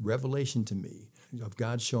his revelation to me of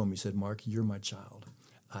God showing me, said, Mark, you're my child.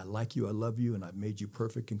 I like you, I love you, and I've made you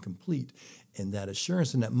perfect and complete. And that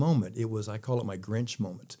assurance in that moment, it was, I call it my Grinch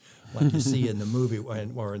moment. like you see in the movie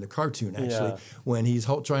or in the cartoon, actually, when he's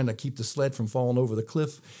trying to keep the sled from falling over the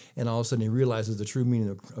cliff, and all of a sudden he realizes the true meaning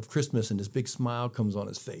of Christmas, and this big smile comes on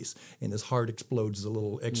his face, and his heart explodes, the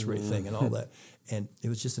little X-ray thing and all that. And it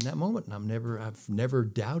was just in that moment, and I've never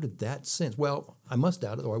doubted that since. Well, I must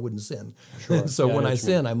doubt it, or I wouldn't sin. Sure. So when I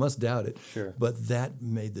sin, I must doubt it. Sure. But that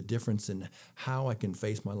made the difference in how I can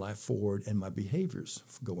face my life forward and my behaviors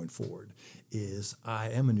going forward. Is I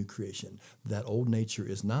am a new creation. That old nature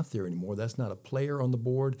is not there anymore. That's not a player on the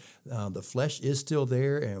board. The flesh is still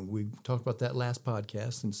there, and we talked about that last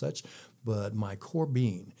podcast and such. But my core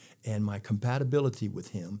being and my compatibility with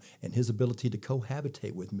him and his ability to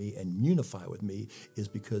cohabitate with me and unify with me is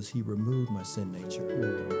because he removed my sin nature.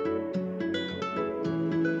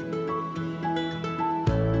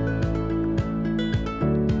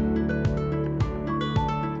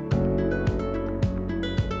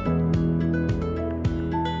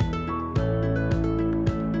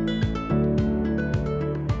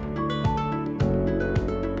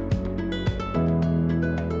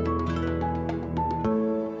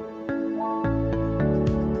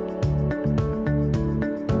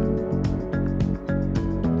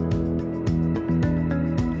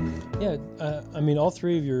 All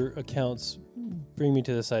three of your accounts bring me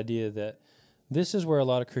to this idea that this is where a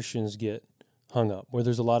lot of Christians get hung up, where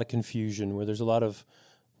there's a lot of confusion, where there's a lot of,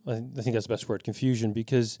 I think that's the best word, confusion,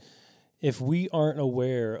 because if we aren't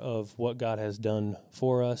aware of what God has done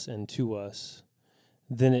for us and to us,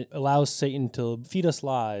 then it allows Satan to feed us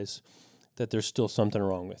lies that there's still something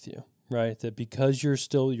wrong with you, right? That because your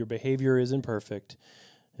behavior isn't perfect,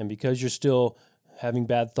 and because you're still having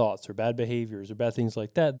bad thoughts or bad behaviors or bad things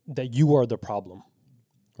like that, that you are the problem,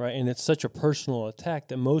 right? And it's such a personal attack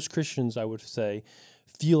that most Christians, I would say,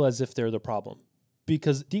 feel as if they're the problem.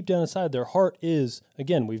 Because deep down inside, their heart is,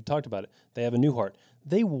 again, we've talked about it, they have a new heart.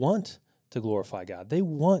 They want to glorify God. They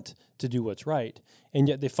want to do what's right, and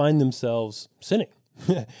yet they find themselves sinning.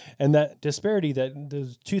 And that disparity, that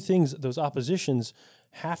those two things, those oppositions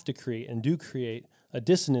have to create and do create a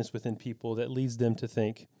dissonance within people that leads them to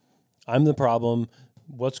think, I'm the problem.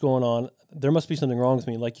 What's going on? There must be something wrong with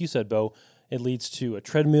me. Like you said, Bo, it leads to a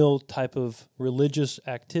treadmill type of religious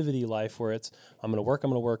activity life where it's, I'm going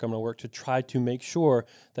to work to try to make sure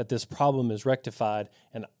that this problem is rectified,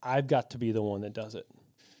 and I've got to be the one that does it.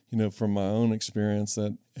 You know, from my own experience,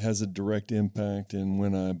 that has a direct impact in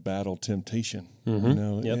when I battle temptation,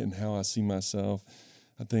 and how I see myself.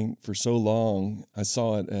 I think for so long, I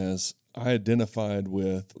saw it as I identified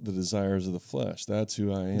with the desires of the flesh. That's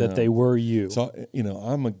who I am. That they were you. So,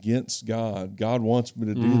 I'm against God. God wants me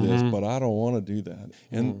to do this, but I don't want to do that.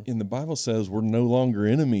 And the Bible says we're no longer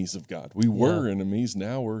enemies of God. We were enemies.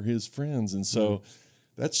 Now we're his friends. And so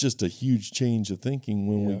that's just a huge change of thinking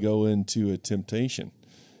when we go into a temptation.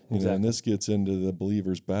 Exactly. And this gets into the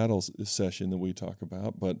believer's battle session that we talk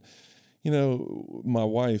about. But, my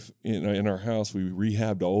wife, in our house, we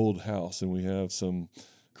rehabbed an old house, and we have some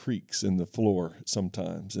creaks in the floor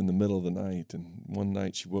sometimes in the middle of the night. And one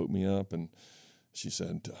night she woke me up and she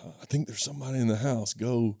said, I think there's somebody in the house.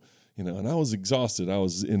 Go, and I was exhausted. I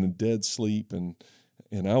was in a dead sleep, and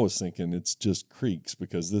I was thinking it's just creaks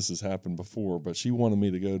because this has happened before. But she wanted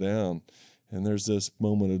me to go down. And there's this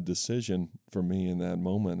moment of decision for me in that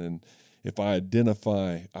moment. And if I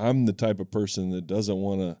identify, I'm the type of person that doesn't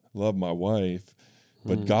want to love my wife,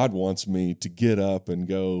 but God wants me to get up and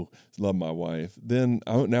go love my wife, then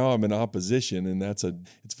now I'm in opposition, and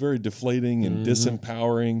it's very deflating and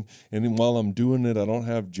disempowering. And then while I'm doing it, I don't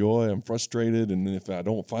have joy. I'm frustrated. And if I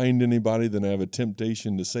don't find anybody, then I have a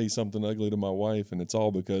temptation to say something ugly to my wife. And it's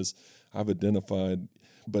all because I've identified.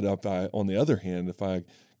 But on the other hand, if I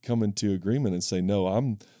come into agreement and say, no,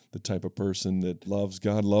 I'm the type of person that loves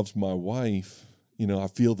God, loves my wife, I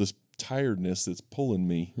feel this tiredness that's pulling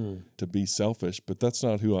me to be selfish, but that's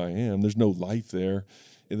not who I am. There's no life there.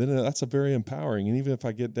 And then that's a very empowering. And even if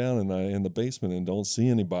I get down in the basement and don't see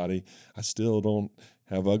anybody, I still don't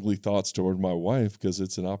have ugly thoughts toward my wife because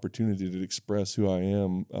it's an opportunity to express who I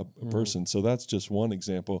am, a person. So that's just one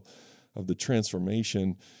example of the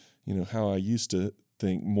transformation. How I used to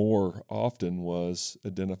think more often was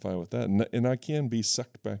identify with that. And I can be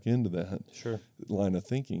sucked back into that line of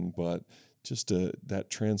thinking, but just that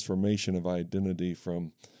transformation of identity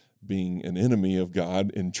from being an enemy of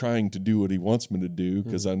God and trying to do what he wants me to do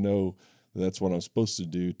because I know that's what I'm supposed to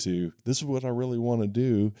do, to this is what I really want to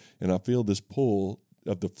do, and I feel this pull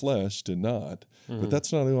of the flesh to not. But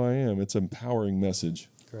that's not who I am. It's an empowering message.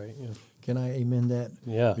 Great, yeah. Can I amen that?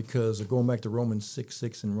 Yeah. Because going back to Romans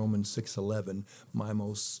 6:6 and Romans 6:11, my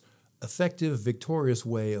most effective, victorious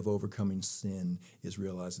way of overcoming sin is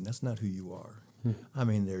realizing that's not who you are. I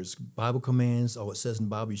mean, there's Bible commands. Oh, it says in the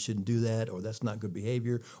Bible you shouldn't do that, or that's not good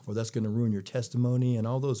behavior, or that's going to ruin your testimony, and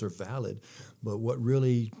all those are valid. But what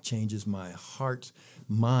really changes my heart,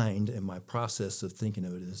 mind, and my process of thinking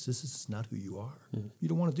of it is this is not who you are. You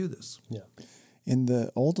don't want to do this. Yeah. And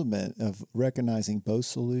the ultimate of recognizing both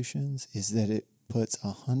solutions is that it puts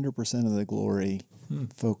 100% of the glory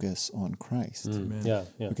focus on Christ. Yeah.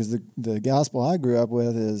 Because the gospel I grew up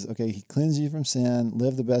with is, okay, he cleansed you from sin,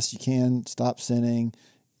 live the best you can, stop sinning,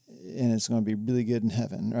 and it's going to be really good in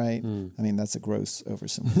heaven, right? I mean, that's a gross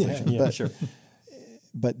oversimplification. Yeah, sure.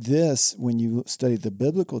 But this, when you study the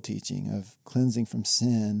biblical teaching of cleansing from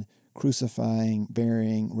sin, crucifying,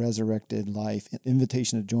 bearing, resurrected life,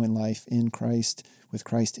 invitation to join life in Christ, with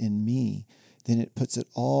Christ in me, then it puts it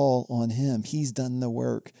all on him. He's done the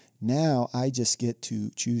work. Now I just get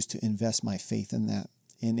to choose to invest my faith in that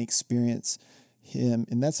and experience him.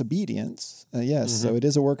 And that's obedience. Yes, so it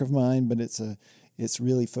is a work of mine, but it's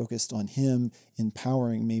really focused on him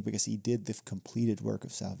empowering me because he did the completed work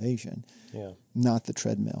of salvation, not the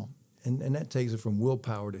treadmill. And that takes it from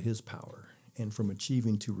willpower to his power, and from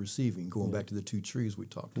achieving to receiving, going back to the two trees we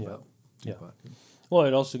talked about. Yeah. Well,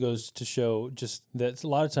 it also goes to show just that a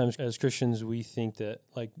lot of times as Christians, we think that,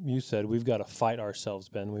 like you said, we've got to fight ourselves,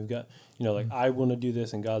 Ben. We've got, like, I want to do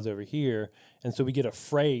this and God's over here. And so we get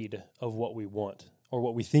afraid of what we want or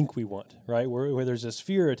what we think we want, right? Where there's this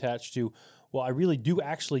fear attached to, well, I really do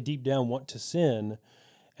actually deep down want to sin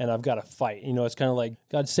and I've got to fight. It's kind of like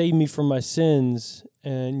God saved me from my sins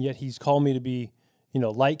and yet he's called me to be,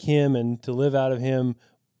 like him and to live out of him,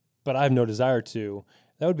 but I have no desire to.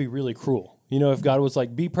 That would be really cruel. If God was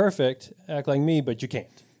like, be perfect, act like me, but you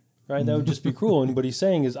can't, right? That would just be cruel. And what he's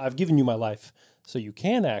saying is, I've given you my life so you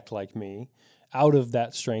can act like me out of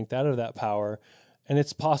that strength, out of that power. And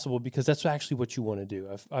it's possible because that's actually what you want to do.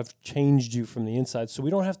 I've changed you from the inside. So we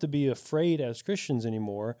don't have to be afraid as Christians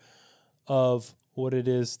anymore of what it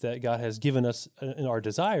is that God has given us in our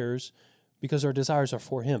desires, because our desires are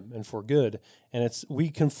for him and for good. And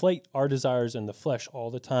we conflate our desires and the flesh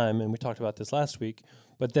all the time. And we talked about this last week.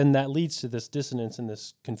 But then that leads to this dissonance and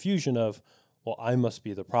this confusion of, well, I must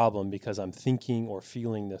be the problem because I'm thinking or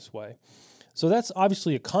feeling this way. So that's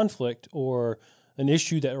obviously a conflict or an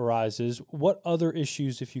issue that arises. What other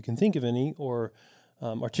issues, if you can think of any or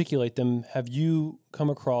articulate them, have you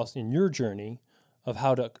come across in your journey of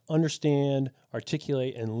how to understand,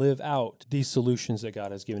 articulate, and live out these solutions that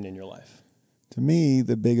God has given in your life? To me,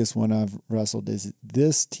 the biggest one I've wrestled is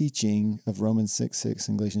this teaching of Romans 6:6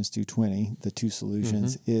 and Galatians 2:20, the two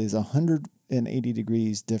solutions, is 180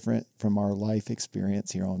 degrees different from our life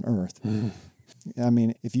experience here on earth. I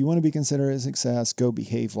mean, if you want to be considered a success, go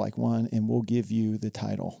behave like one, and we'll give you the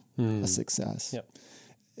title, a success. Yep.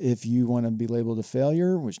 If you want to be labeled a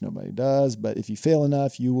failure, which nobody does, but if you fail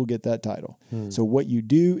enough, you will get that title. So what you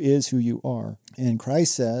do is who you are. And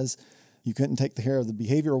Christ says, you couldn't take care of the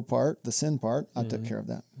behavioral part, the sin part. I took care of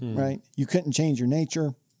that, right? You couldn't change your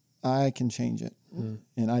nature. I can change it.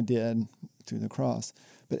 And I did through the cross.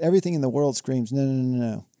 But everything in the world screams,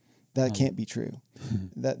 no. That can't be true.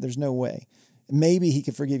 That there's no way. Maybe he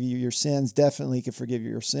could forgive you your sins. Definitely he could forgive you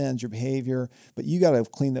your sins, your behavior. But you got to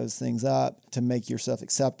clean those things up to make yourself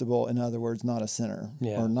acceptable. In other words, not a sinner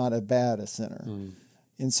or not a bad sinner.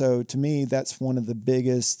 And so to me, that's one of the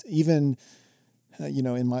biggest, even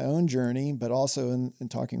in my own journey, but also in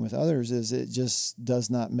talking with others, is it just does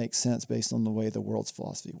not make sense based on the way the world's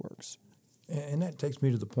philosophy works. And that takes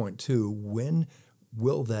me to the point, too. When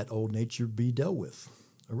will that old nature be dealt with,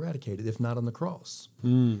 eradicated, if not on the cross?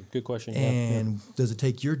 Good question. And does it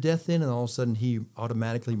take your death in, and all of a sudden he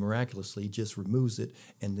automatically, miraculously just removes it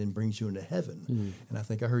and then brings you into heaven? And I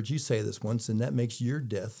think I heard you say this once, and that makes your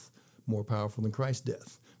death more powerful than Christ's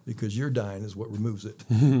death, because your dying is what removes it.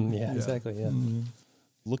 Exactly. Yeah.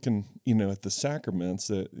 Looking, at the sacraments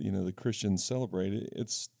that, the Christians celebrate,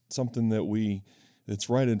 it's something that it's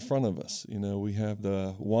right in front of us. We have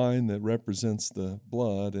the wine that represents the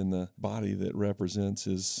blood and the body that represents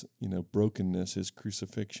his, brokenness, his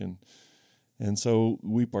crucifixion. And so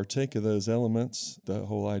we partake of those elements, the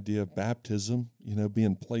whole idea of baptism,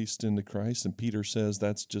 being placed into Christ. And Peter says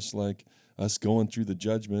that's just like us going through the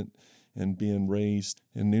judgment and being raised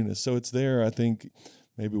in newness. So it's there. I think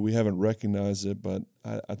maybe we haven't recognized it, but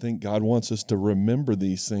I think God wants us to remember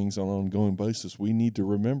these things on an ongoing basis. We need to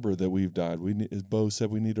remember that we've died. As Bo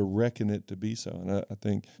said, we need to reckon it to be so. And I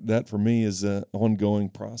think that for me is an ongoing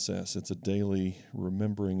process. It's a daily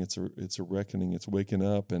remembering. It's a reckoning. It's waking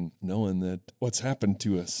up and knowing that what's happened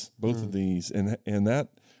to us, both of these, and that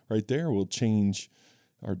right there will change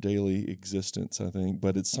our daily existence, I think.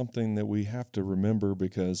 But it's something that we have to remember,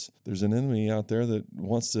 because there's an enemy out there that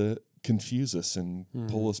wants to confuse us and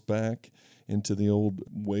pull us back into the old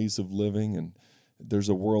ways of living. And there's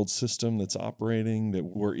a world system that's operating that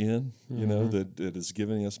we're in, that is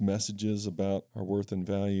giving us messages about our worth and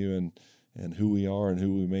value and who we are and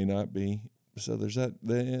who we may not be. So there's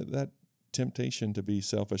that temptation to be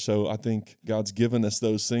selfish. So I think God's given us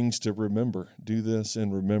those things to remember. Do this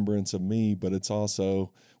in remembrance of me, but it's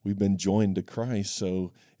also we've been joined to Christ,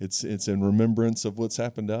 so it's in remembrance of what's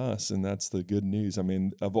happened to us, and that's the good news. I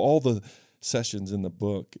mean, of all the sessions in the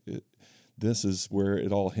book, this is where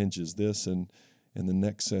it all hinges. This and the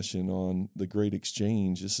next session on the great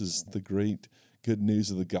exchange. This is the great good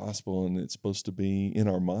news of the gospel, and it's supposed to be in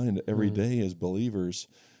our mind every day as believers,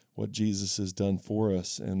 what Jesus has done for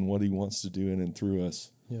us and what he wants to do in and through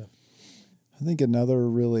us. Yeah. I think another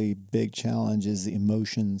really big challenge is the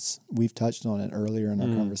emotions. We've touched on it earlier in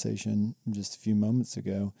our conversation just a few moments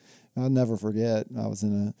ago. I'll never forget, I was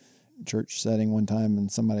in a church setting one time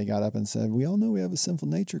and somebody got up and said, we all know we have a sinful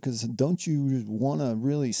nature, because don't you want to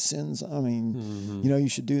really sin? I mean, you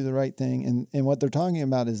should do the right thing. And what they're talking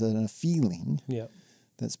about is a feeling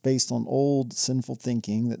that's based on old sinful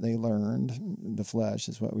thinking that they learned. The flesh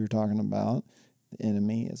is what we were talking about. The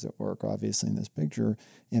enemy is at work, obviously, in this picture.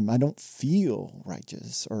 And I don't feel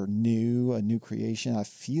righteous or a new creation. I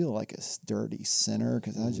feel like a dirty sinner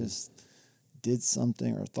because I just did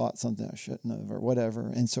something or thought something I shouldn't have or whatever.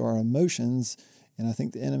 And so our emotions, and I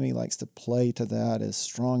think the enemy likes to play to that as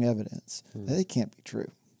strong evidence that it can't be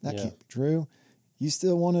true. That can't be true. You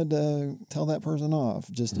still wanted to tell that person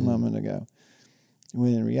off just a moment ago.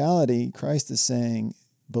 When in reality, Christ is saying,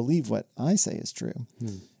 believe what I say is true.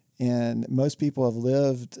 And most people have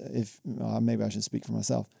lived, maybe I should speak for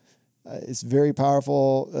myself, it's very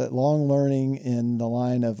powerful, long learning in the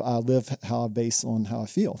line of I live based on how I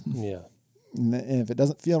feel. Yeah. And if it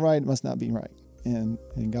doesn't feel right, it must not be right. And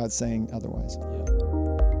God's saying otherwise. Yeah.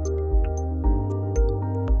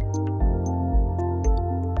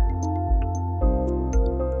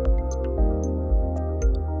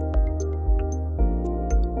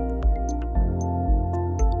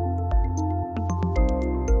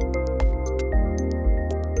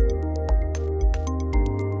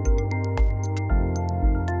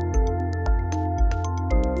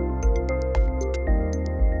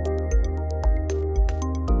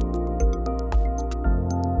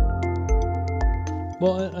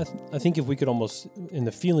 Well, I think if we could almost, in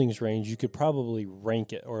the feelings range, you could probably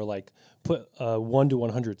rank it or like put a 1 to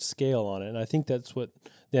 100 scale on it. And I think that's what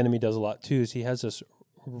the enemy does a lot too, is he has us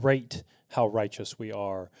rate how righteous we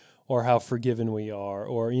are or how forgiven we are,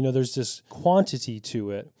 or, there's this quantity to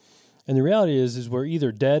it. And the reality is we're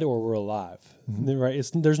either dead or we're alive, right?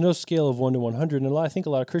 There's no scale of 1 to 100. And I think a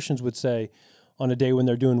lot of Christians would say on a day when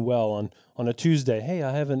they're doing well, on a Tuesday, hey,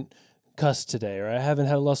 I haven't cussed today, or I haven't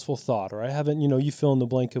had a lustful thought, or I haven't, you fill in the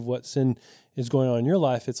blank of what sin is going on in your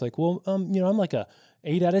life. It's like, well, I'm like a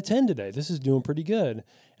 8 out of 10 today. This is doing pretty good.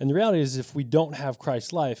 And the reality is if we don't have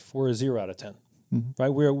Christ's life, we're a 0 out of 10,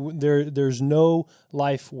 right? There's no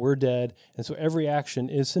life, we're dead. And so every action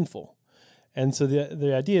is sinful. And so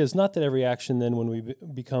the idea is not that every action then when we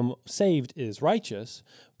become saved is righteous,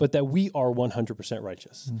 but that we are 100%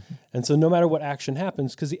 righteous. And so no matter what action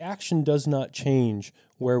happens, because the action does not change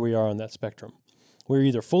where we are on that spectrum. We're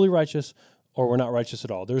either fully righteous or we're not righteous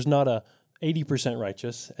at all. There's not a 80%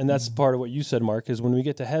 righteous, and that's part of what you said, Mark, is when we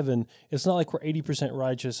get to heaven, it's not like we're 80%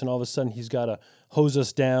 righteous and all of a sudden he's got to hose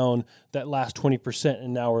us down that last 20%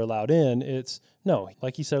 and now we're allowed in. It's, no,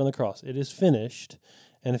 like he said on the cross, it is finished.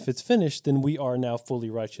 And if it's finished, then we are now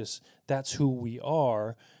fully righteous. That's who we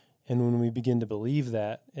are. And when we begin to believe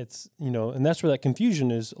that, it's, and that's where that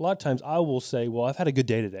confusion is. A lot of times I will say, well, I've had a good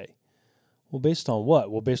day today. Well, based on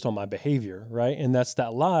what? Well, based on my behavior, right? And that's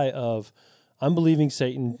that lie of I'm believing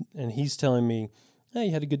Satan and he's telling me, hey,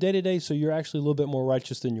 you had a good day today, so you're actually a little bit more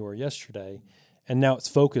righteous than you were yesterday. And now it's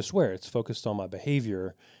focused where? It's focused on my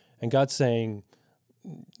behavior. And God's saying,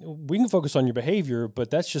 we can focus on your behavior, but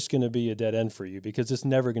that's just going to be a dead end for you because it's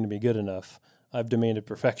never going to be good enough. I've demanded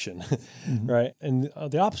perfection, right? And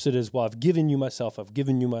the opposite is, well, I've given you myself, I've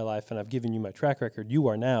given you my life, and I've given you my track record. You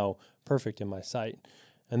are now perfect in my sight.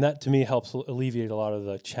 And that, to me, helps alleviate a lot of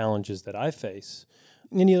the challenges that I face.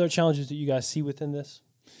 Any other challenges that you guys see within this?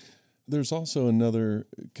 There's also another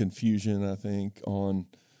confusion, I think, on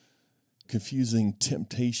confusing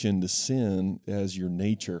temptation to sin as your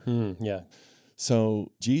nature. Yeah.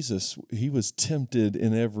 So Jesus, he was tempted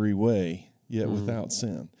in every way, yet without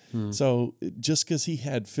sin. So just because he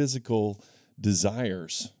had physical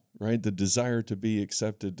desires, right? The desire to be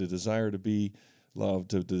accepted, the desire to be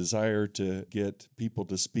loved, the desire to get people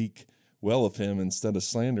to speak well of him instead of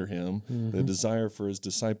slander him, the desire for his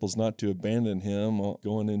disciples not to abandon him,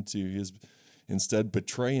 going into his, instead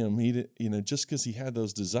betray him. He, just because he had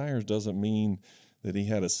those desires doesn't mean that he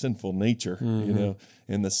had a sinful nature,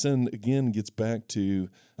 and the sin again gets back to,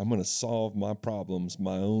 I'm going to solve my problems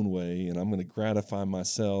my own way, and I'm going to gratify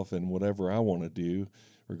myself and whatever I want to do,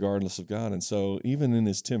 regardless of God. And so even in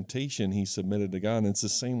his temptation, he submitted to God. And it's the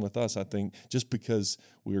same with us. I think just because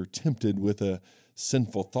we're tempted with a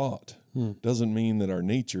sinful thought doesn't mean that our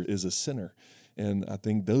nature is a sinner. And I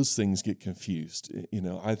think those things get confused.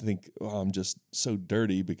 I think, I'm just so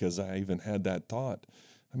dirty because I even had that thought.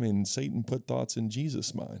 I mean, Satan put thoughts in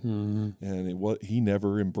Jesus' mind, and he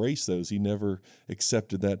never embraced those. He never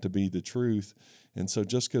accepted that to be the truth. And so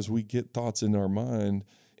just because we get thoughts in our mind,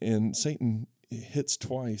 and Satan hits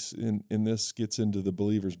twice, and this gets into the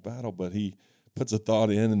believer's battle, but he puts a thought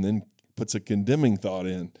in and then puts a condemning thought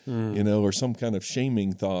in, or some kind of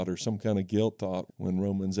shaming thought or some kind of guilt thought, when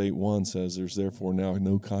Romans 8:1 says there's therefore now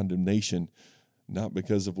no condemnation, not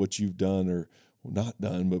because of what you've done or not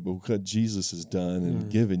done, but because Jesus has done and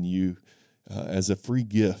given you as a free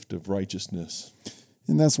gift of righteousness.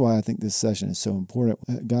 And that's why I think this session is so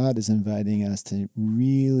important. God is inviting us to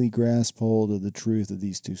really grasp hold of the truth of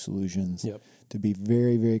these two solutions, to be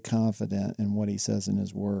very, very confident in what he says in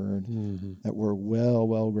his word, that we're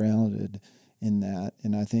well grounded in that.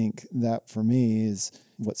 And I think that for me is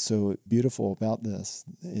what's so beautiful about this,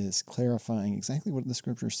 is clarifying exactly what the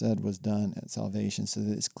scripture said was done at salvation, so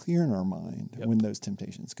that it's clear in our mind when those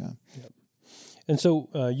temptations come. And so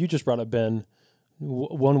you just brought up, Ben,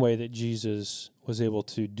 one way that Jesus was able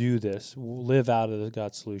to do this, live out of the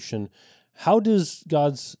God's solution. How does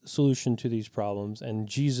God's solution to these problems and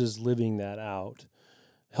Jesus living that out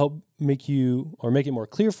help make it more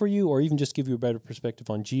clear for you, or even just give you a better perspective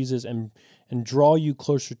on Jesus and draw you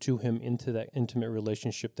closer to him into that intimate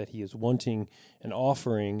relationship that he is wanting and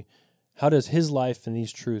offering? How does his life and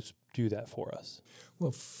these truths do that for us?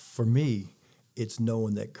 Well, for me, it's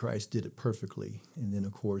knowing that Christ did it perfectly, and then,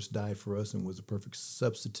 of course, died for us and was a perfect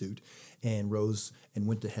substitute, and rose and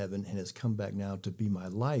went to heaven and has come back now to be my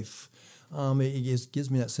life. It gives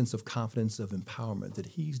me that sense of confidence, of empowerment, that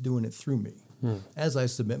he's doing it through me. As I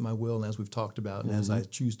submit my will, and as we've talked about, and as I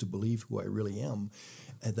choose to believe who I really am,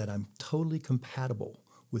 and that I'm totally compatible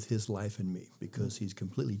with his life in me, because he's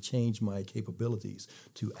completely changed my capabilities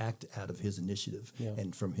to act out of his initiative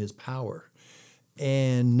and from his power.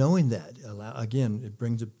 And knowing that, it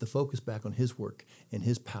brings the focus back on his work and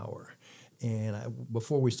his power. And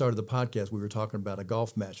before we started the podcast, we were talking about a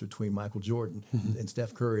golf match between Michael Jordan and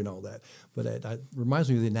Steph Curry and all that. But it reminds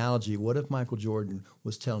me of the analogy, what if Michael Jordan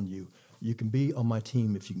was telling you, you can be on my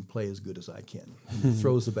team if you can play as good as I can. He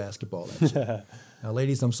throws the basketball at you. Now,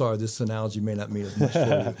 ladies, I'm sorry, this analogy may not mean as much for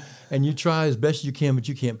you. And you try as best you can, but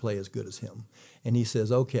you can't play as good as him. And he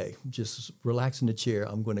says, okay, just relax in the chair.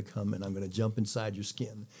 I'm going to come and I'm going to jump inside your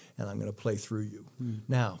skin and I'm going to play through you.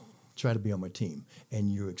 Now, try to be on my team.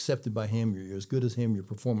 And you're accepted by him. You're as good as him. You're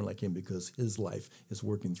performing like him because his life is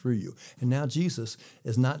working through you. And now Jesus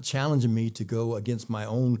is not challenging me to go against my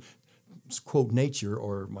own quote nature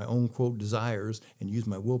or my own quote desires and use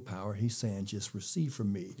my willpower. He's saying just receive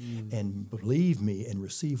from me and believe me and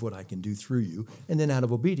receive what I can do through you. And then out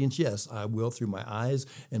of obedience, yes, I will, through my eyes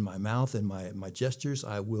and my mouth and my gestures,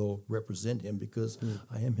 I will represent him because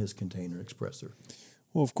I am his container expresser.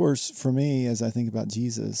 Well, of course, for me, as I think about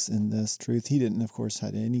Jesus and this truth, he didn't, of course,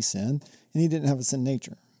 had any sin, and he didn't have a sin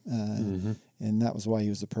nature. And that was why he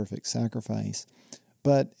was the perfect sacrifice.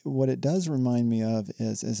 But what it does remind me of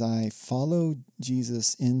is as I follow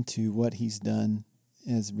Jesus into what he's done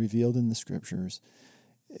as revealed in the scriptures,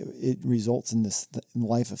 it results in this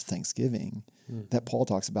life of thanksgiving that Paul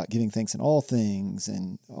talks about, giving thanks in all things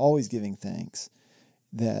and always giving thanks,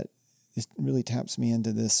 that it really taps me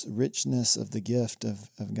into this richness of the gift of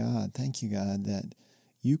God. Thank you, God, that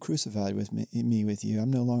you crucified with me with you.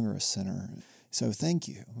 I'm no longer a sinner. So thank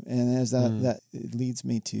you. And as that it leads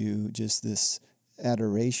me to just this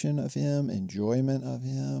adoration of him, enjoyment of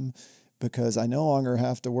him, because I no longer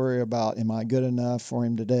have to worry about, am I good enough for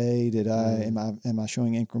him today? Am I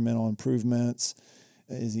showing incremental improvements?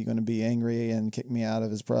 Is he going to be angry and kick me out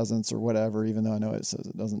of his presence or whatever, even though I know it says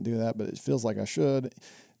it doesn't do that, but it feels like I should.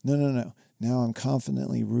 No. Now I'm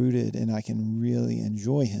confidently rooted and I can really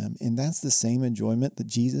enjoy him. And that's the same enjoyment that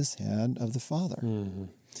Jesus had of the Father.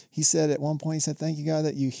 He said at one point, he said, thank you, God,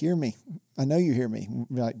 that you hear me. I know you hear me,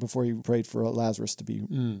 right before he prayed for Lazarus to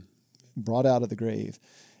be brought out of the grave.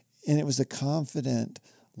 And it was a confident,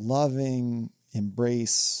 loving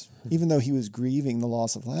embrace. Even though he was grieving the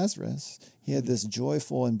loss of Lazarus, he had this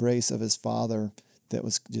joyful embrace of his Father. that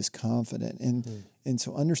was just confident. And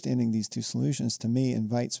so understanding these two solutions to me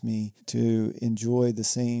invites me to enjoy the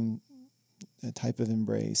same type of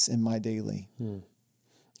embrace in my daily.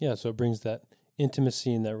 Yeah, so it brings that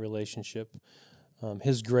intimacy in that relationship.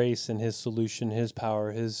 His grace and his solution, his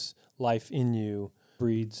power, his life in you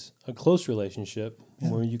breeds a close relationship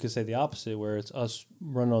where you could say the opposite, where it's us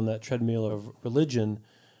running on that treadmill of religion,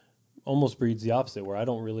 almost breeds the opposite, where I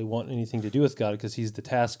don't really want anything to do with God because he's the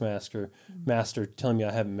taskmaster telling me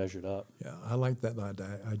I haven't measured up. Yeah, I like that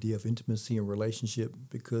idea of intimacy and relationship,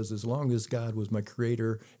 because as long as God was my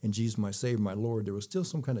creator and Jesus my Savior, my Lord, there was still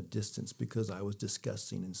some kind of distance because I was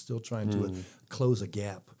disgusting and still trying to close a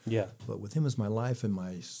gap. Yeah. But with him as my life and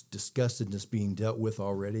my disgustedness being dealt with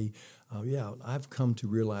already, I've come to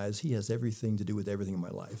realize he has everything to do with everything in my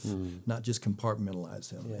life, not just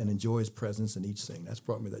compartmentalize him and enjoy his presence in each thing. That's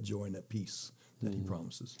brought me that joy and that peace that he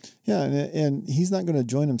promises. Yeah, and he's not going to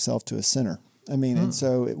join himself to a sinner. I mean, and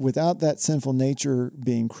so without that sinful nature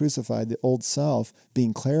being crucified, the old self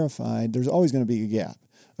being clarified, there's always going to be a gap,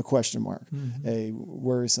 a question mark, a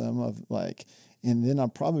worrisome of like, and then I'm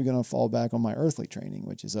probably going to fall back on my earthly training,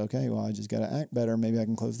 which is, okay, well, I just got to act better. Maybe I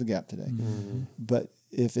can close the gap today. But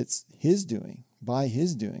if it's his doing, by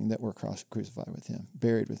his doing, that we're crucified with him,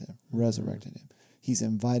 buried with him, resurrected him, he's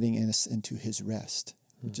inviting us into his rest,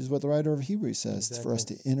 which is what the writer of Hebrews says, it's for us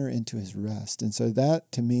to enter into his rest. And so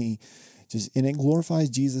that, to me, and it glorifies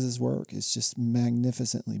Jesus' work. It's just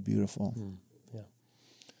magnificently beautiful.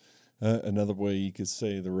 Another way you could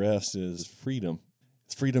say the rest is freedom.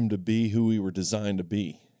 It's freedom to be who we were designed to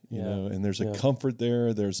be, you know, and there's a comfort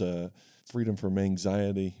there. There's a freedom from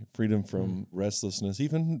anxiety, freedom from restlessness,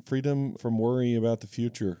 even freedom from worry about the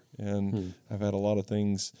future. And I've had a lot of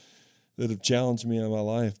things that have challenged me in my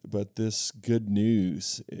life, but this good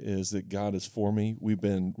news is that God is for me. We've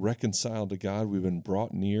been reconciled to God. We've been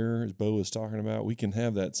brought near, as Bo was talking about. We can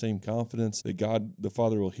have that same confidence that God, the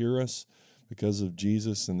Father, will hear us because of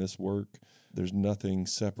Jesus and this work. There's nothing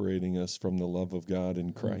separating us from the love of God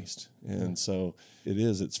in Christ. And so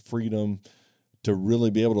it's freedom to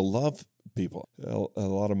really be able to love people. A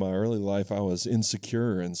lot of my early life, I was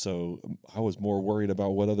insecure, and so I was more worried about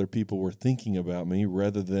what other people were thinking about me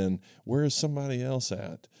rather than where is somebody else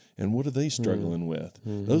at and what are they struggling with.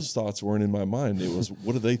 Those thoughts weren't in my mind. It was,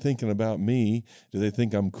 what are they thinking about me? Do they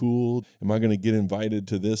think I'm cool? Am I going to get invited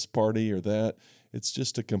to this party or that? It's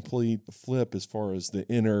just a complete flip as far as the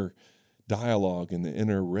inner dialogue and the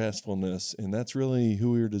inner restfulness, and that's really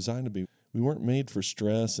who we were designed to be. We weren't made for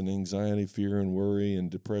stress and anxiety, fear and worry and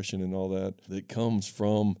depression and all that comes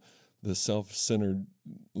from the self-centered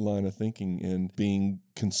line of thinking and being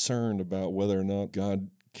concerned about whether or not God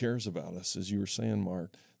cares about us, as you were saying,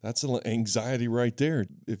 Mark. That's an anxiety right there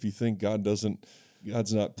if you think God's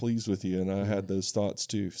not pleased with you, and I had those thoughts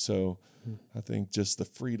too. So I think just the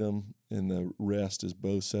freedom and the rest, as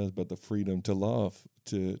Bo says, but the freedom to love,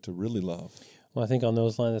 to really love. Well, I think on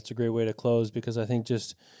those lines, that's a great way to close, because I think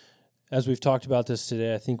just as we've talked about this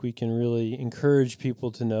today, I think we can really encourage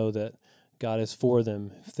people to know that God is for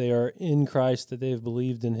them. If they are in Christ, that they have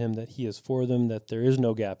believed in him, that he is for them, that there is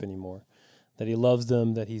no gap anymore, that he loves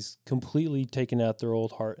them, that he's completely taken out their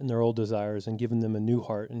old heart and their old desires and given them a new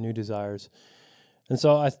heart and new desires. And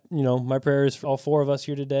so my prayer is for all four of us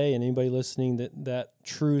here today and anybody listening that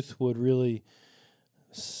truth would really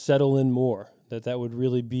settle in more, that would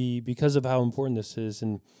really be, because of how important this is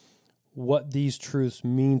and what these truths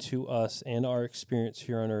mean to us and our experience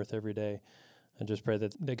here on earth every day. I just pray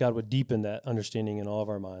that God would deepen that understanding in all of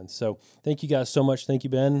our minds. So thank you guys so much. Thank you,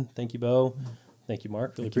 Ben. Thank you, Bo. Thank you,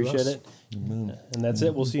 Mark. Really appreciate it. Amen. And that's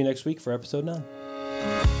it. We'll see you next week for episode 9.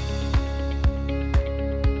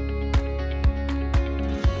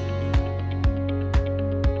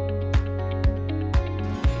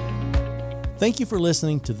 Thank you for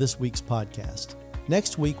listening to this week's podcast.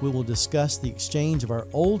 Next week, we will discuss the exchange of our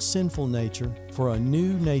old sinful nature for a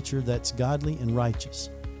new nature that's godly and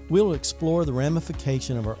righteous. We'll explore the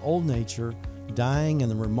ramification of our old nature dying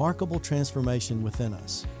and the remarkable transformation within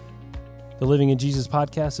us. The Living in Jesus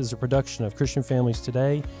podcast is a production of Christian Families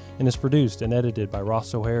Today and is produced and edited by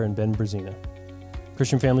Ross O'Hare and Ben Brazina.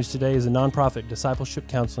 Christian Families Today is a nonprofit discipleship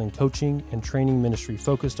counseling, coaching, and training ministry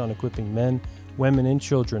focused on equipping men, women, and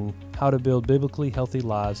children how to build biblically healthy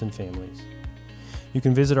lives and families. You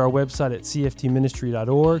can visit our website at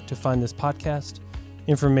cftministry.org to find this podcast,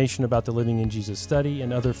 information about the Living in Jesus study,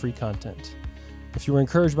 and other free content. If you were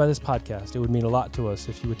encouraged by this podcast, it would mean a lot to us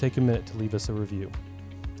if you would take a minute to leave us a review.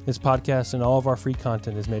 This podcast and all of our free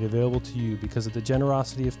content is made available to you because of the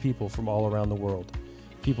generosity of people from all around the world,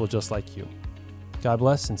 people just like you. God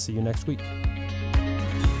bless and see you next week.